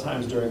lot of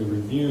times during the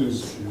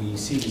reviews, we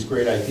see these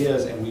great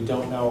ideas and we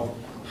don't know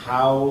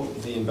how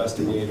the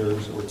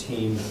investigators or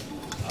team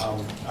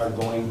are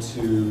going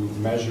to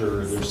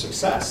measure their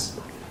success.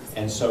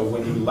 And so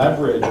when you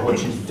leverage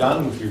what you've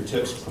done with your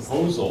TIPS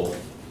proposal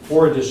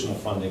for additional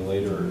funding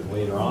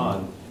later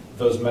on,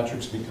 those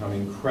metrics become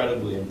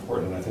incredibly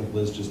important. I think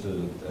Liz just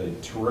did a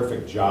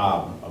terrific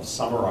job of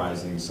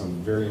summarizing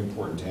some very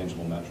important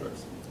tangible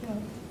metrics. Yeah.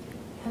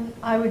 And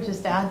I would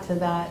just add to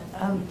that,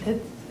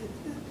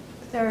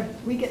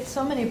 we get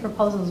so many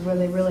proposals where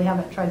they really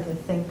haven't tried to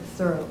think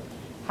through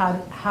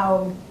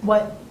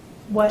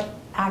what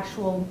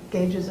actual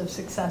gauges of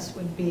success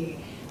would be.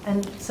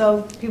 And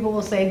so people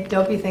will say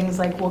dopey things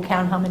like, we'll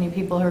count how many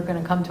people are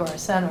going to come to our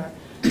center.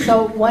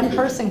 So one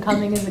person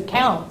coming is a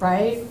count,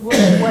 right?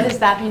 What does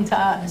that mean to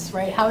us,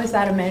 right? How is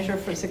that a measure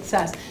for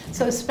success?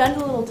 So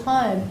spend a little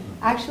time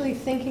actually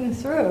thinking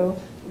through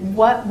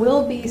what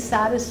will be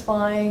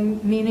satisfying,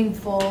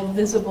 meaningful,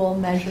 visible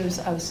measures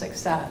of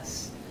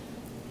success.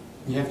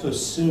 You have to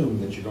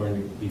assume that you're going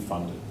to be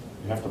funded.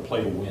 You have to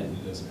play to win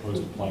as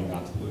opposed to playing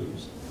not to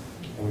lose.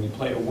 And when you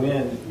play to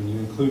win, when you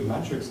include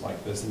metrics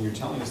like this, and you're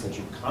telling us that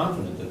you're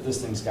confident that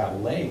this thing's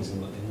got legs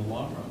in the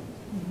long run.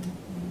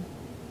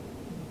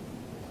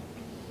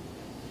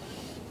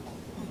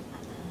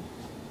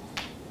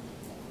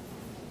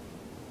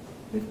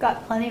 We've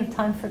got plenty of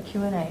time for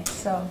Q&A,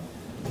 so.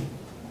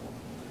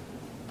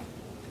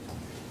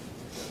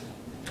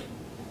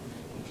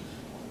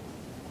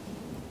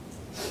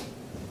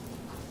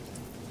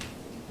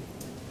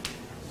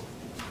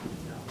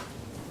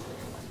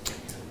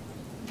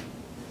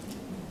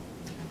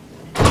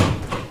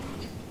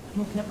 I'm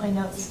looking at my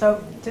notes.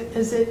 So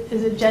is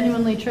it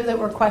genuinely true that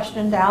we're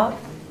questioned out?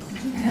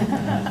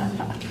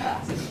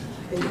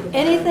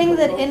 Anything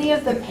that any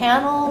of the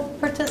panel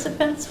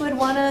participants would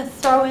want to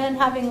throw in,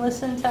 having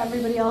listened to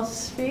everybody else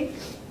speak?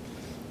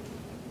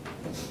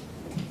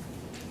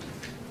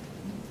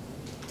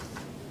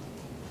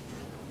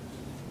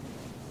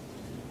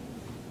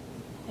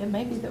 It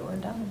may be that we're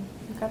done.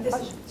 You've got a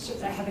question?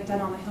 I haven't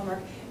done all my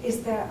homework.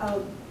 Is there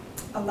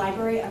a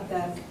library of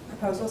the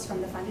proposals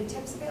from the funded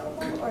tips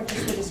available, or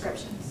just the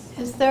descriptions?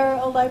 Is there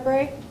a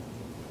library?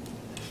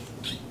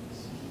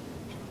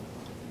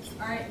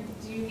 All right.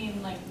 Do you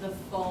mean like the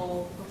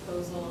full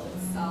proposal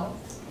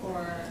itself,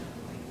 or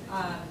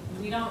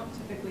we don't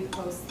typically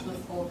post the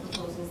full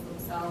proposals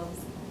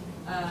themselves.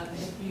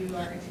 If you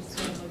are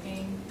interested in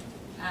looking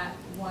at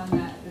one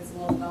that is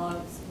well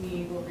developed,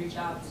 we will reach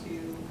out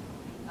to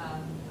a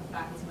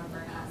faculty member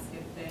and ask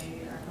if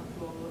they are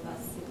comfortable with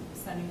us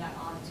sending that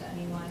on to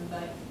anyone,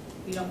 but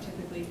we don't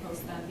typically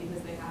post them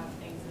because they have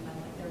things in them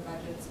like their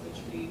budgets,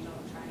 which we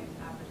don't try and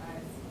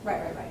advertise.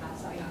 Right.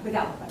 Sorry,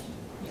 without the budget.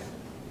 Yeah.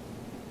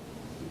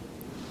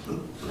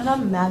 And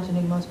I'm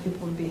imagining most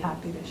people would be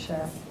happy to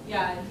share.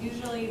 Yeah,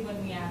 usually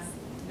when we ask,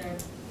 they're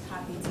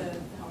happy to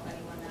help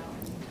anyone out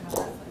and have that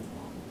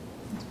flexible.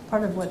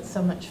 Part of what's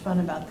so much fun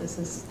about this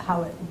is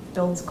how it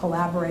builds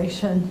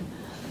collaboration.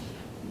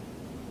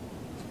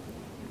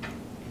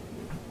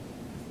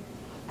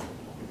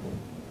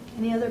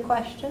 Any other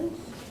questions?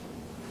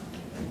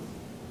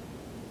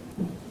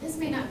 This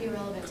may not be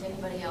relevant to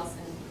anybody else,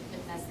 and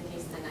if that's the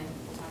case, then I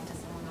will talk to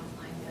someone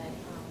offline. But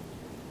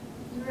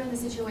we were in the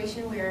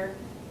situation where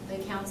the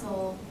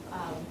council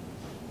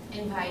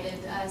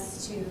invited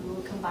us to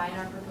combine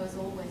our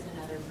proposal with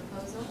another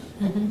proposal,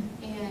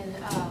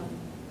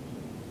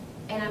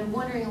 and I'm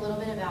wondering a little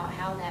bit about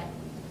how that,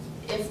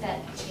 if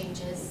that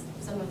changes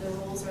some of the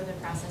rules or the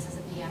processes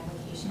of the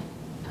application.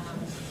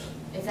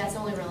 If that's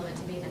only relevant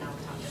to me, then I'll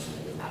talk to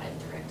somebody about it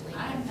directly.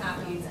 I'm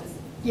happy to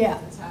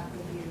talk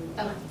with you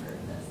after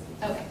this.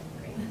 Okay,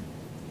 great.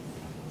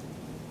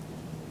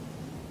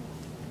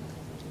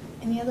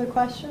 Any other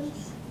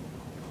questions?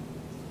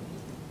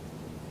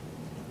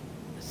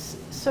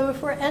 So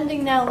if we're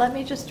ending now, let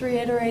me just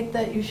reiterate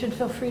that you should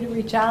feel free to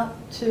reach out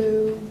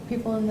to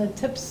people in the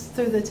TIPS,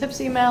 through the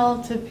TIPS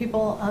email, to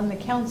people on the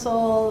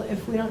council.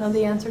 If we don't know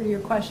the answer to your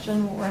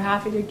question, we're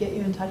happy to get you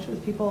in touch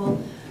with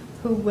people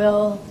who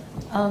will.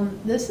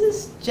 This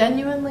is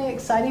genuinely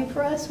exciting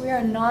for us. We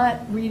are not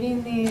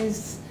reading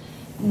these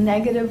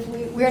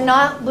negatively. We're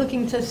not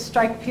looking to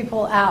strike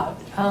people out.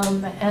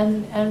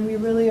 And we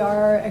really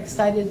are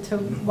excited to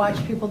watch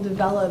people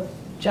develop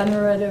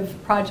generative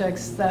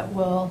projects that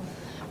will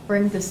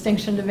bring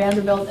distinction to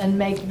Vanderbilt and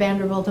make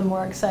Vanderbilt a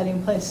more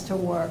exciting place to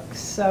work.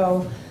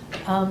 So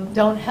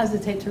don't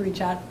hesitate to reach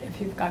out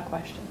if you've got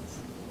questions.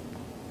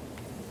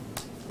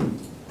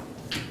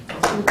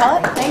 So we call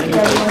it? Thank you,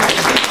 everyone.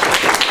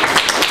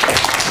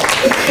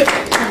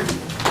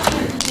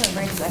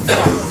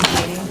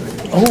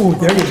 Oh,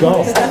 there you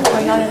go.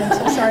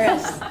 I'm sorry, I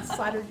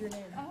slattered your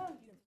name.